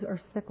many things are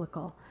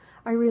cyclical.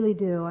 I really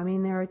do. I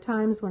mean, there are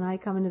times when I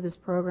come into this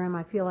program,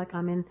 I feel like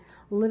I'm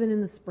living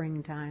in the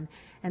springtime.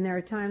 And there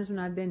are times when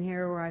I've been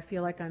here where I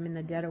feel like I'm in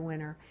the dead of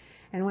winter.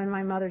 And when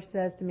my mother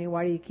says to me,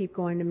 why do you keep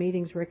going to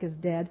meetings? Rick is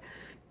dead.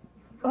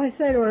 I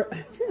say to her,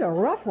 she's a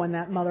rough one,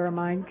 that mother of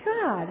mine.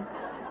 God,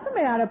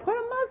 somebody ought to put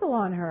a muzzle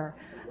on her.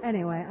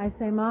 Anyway, I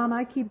say, Mom,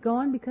 I keep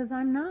going because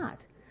I'm not.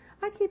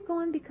 I keep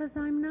going because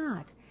I'm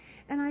not.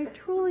 And I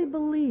truly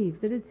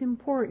believe that it's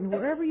important,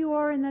 wherever you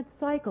are in that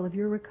cycle of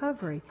your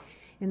recovery,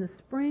 in the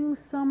spring,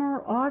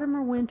 summer, autumn,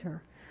 or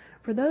winter,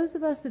 for those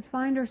of us that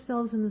find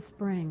ourselves in the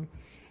spring,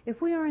 if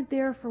we aren't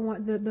there for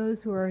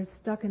those who are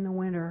stuck in the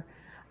winter,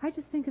 I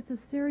just think it's a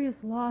serious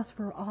loss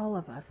for all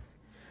of us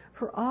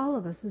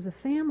as a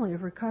family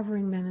of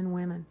recovering men and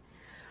women.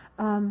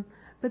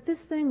 But this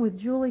thing with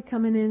Julie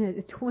coming in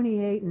at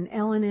 28 and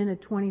Ellen in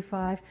at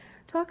 25,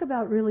 talk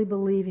about really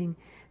believing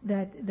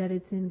that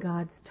it's in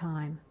God's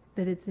time,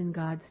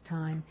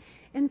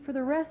 And for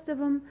the rest of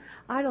them,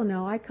 I don't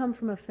know. I come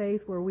from a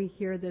faith where we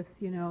hear this,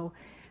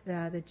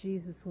 that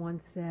Jesus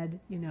once said,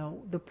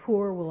 the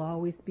poor will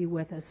always be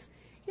with us.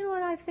 You know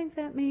what I think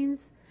that means?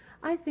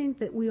 I think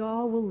that we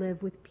all will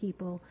live with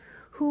people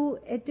who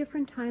at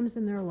different times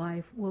in their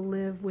life will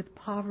live with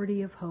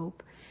poverty of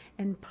hope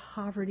and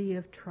poverty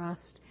of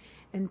trust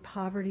and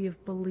poverty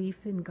of belief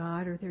in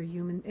God or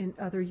in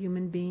other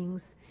human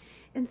beings.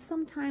 And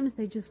sometimes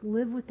they just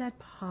live with that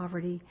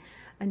poverty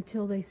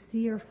until they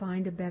see or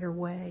find a better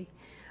way.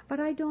 But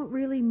I don't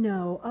really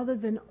know, other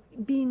than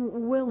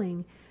being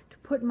willing to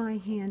put my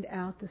hand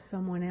out to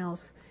someone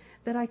else,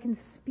 that I can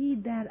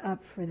speed that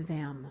up for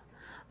them.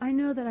 I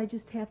know that I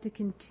just have to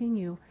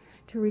continue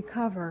to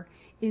recover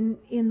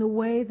in the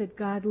way that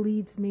God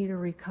leads me to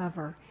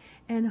recover,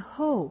 and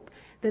hope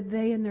that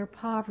they in their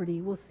poverty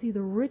will see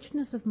the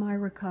richness of my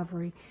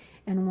recovery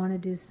and want to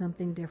do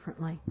something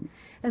differently.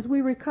 As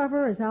we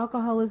recover, as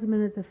alcoholism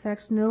and its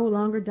effects no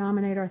longer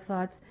dominate our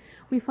thoughts,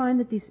 we find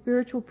that these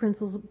spiritual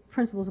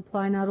principles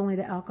apply not only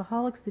to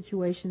alcoholic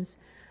situations,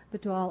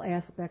 but to all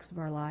aspects of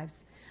our lives.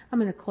 I'm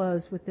going to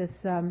close with this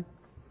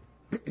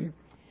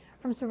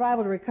from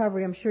Survival to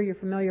Recovery. I'm sure you're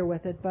familiar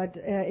with it, but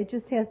it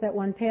just has that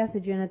one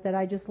passage in it that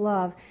I just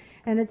love.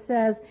 And it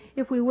says,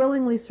 if we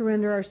willingly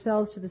surrender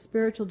ourselves to the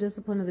spiritual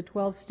discipline of the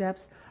 12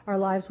 steps, our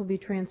lives will be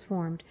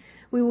transformed.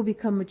 We will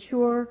become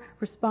mature,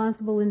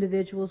 responsible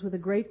individuals with a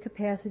great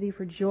capacity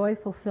for joy,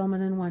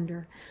 fulfillment, and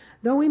wonder.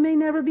 Though we may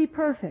never be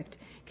perfect,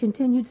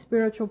 continued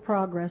spiritual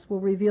progress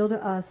will reveal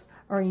to us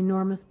our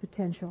enormous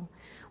potential.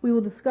 We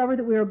will discover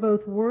that we are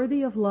both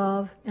worthy of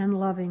love and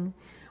loving.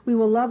 We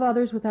will love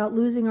others without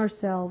losing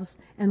ourselves,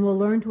 and will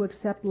learn to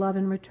accept love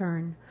in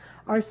return.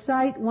 Our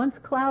sight, once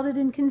clouded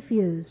and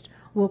confused,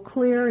 will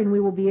clear, and we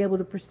will be able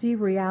to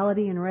perceive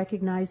reality and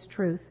recognize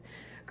truth.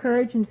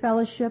 Courage and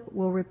fellowship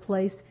will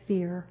replace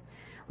fear.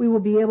 We will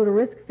be able to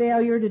risk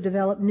failure to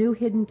develop new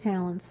hidden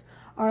talents.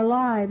 Our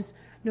lives,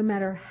 no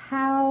matter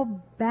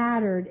how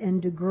battered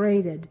and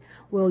degraded,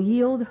 will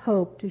yield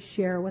hope to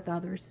share with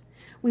others.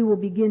 We will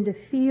begin to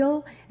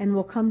feel and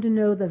will come to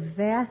know the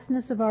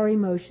vastness of our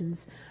emotions,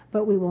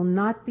 but we will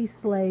not be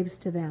slaves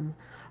to them.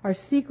 Our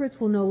secrets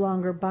will no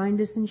longer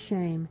bind us in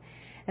shame.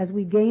 As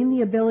we gain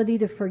the ability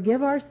to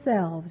forgive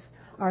ourselves,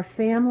 our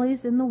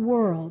families, and the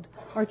world,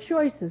 our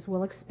choices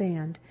will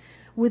expand.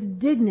 With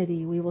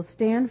dignity, we will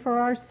stand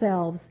for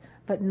ourselves,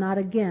 but not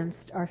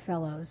against our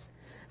fellows.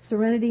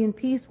 Serenity and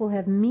peace will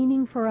have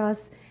meaning for us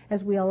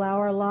as we allow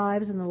our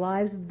lives and the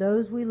lives of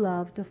those we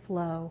love to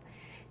flow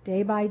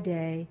day by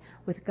day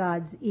with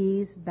God's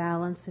ease,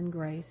 balance, and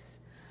grace.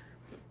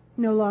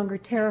 No longer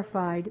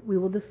terrified, we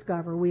will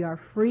discover we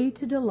are free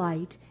to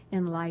delight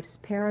in life's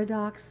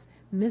paradox,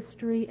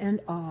 mystery, and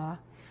awe.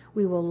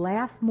 We will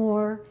laugh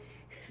more,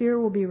 fear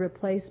will be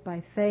replaced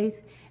by faith,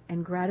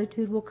 and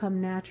gratitude will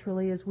come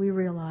naturally as we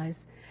realize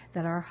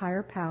that our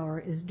higher power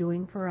is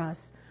doing for us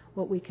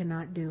what we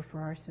cannot do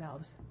for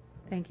ourselves.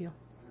 Thank you.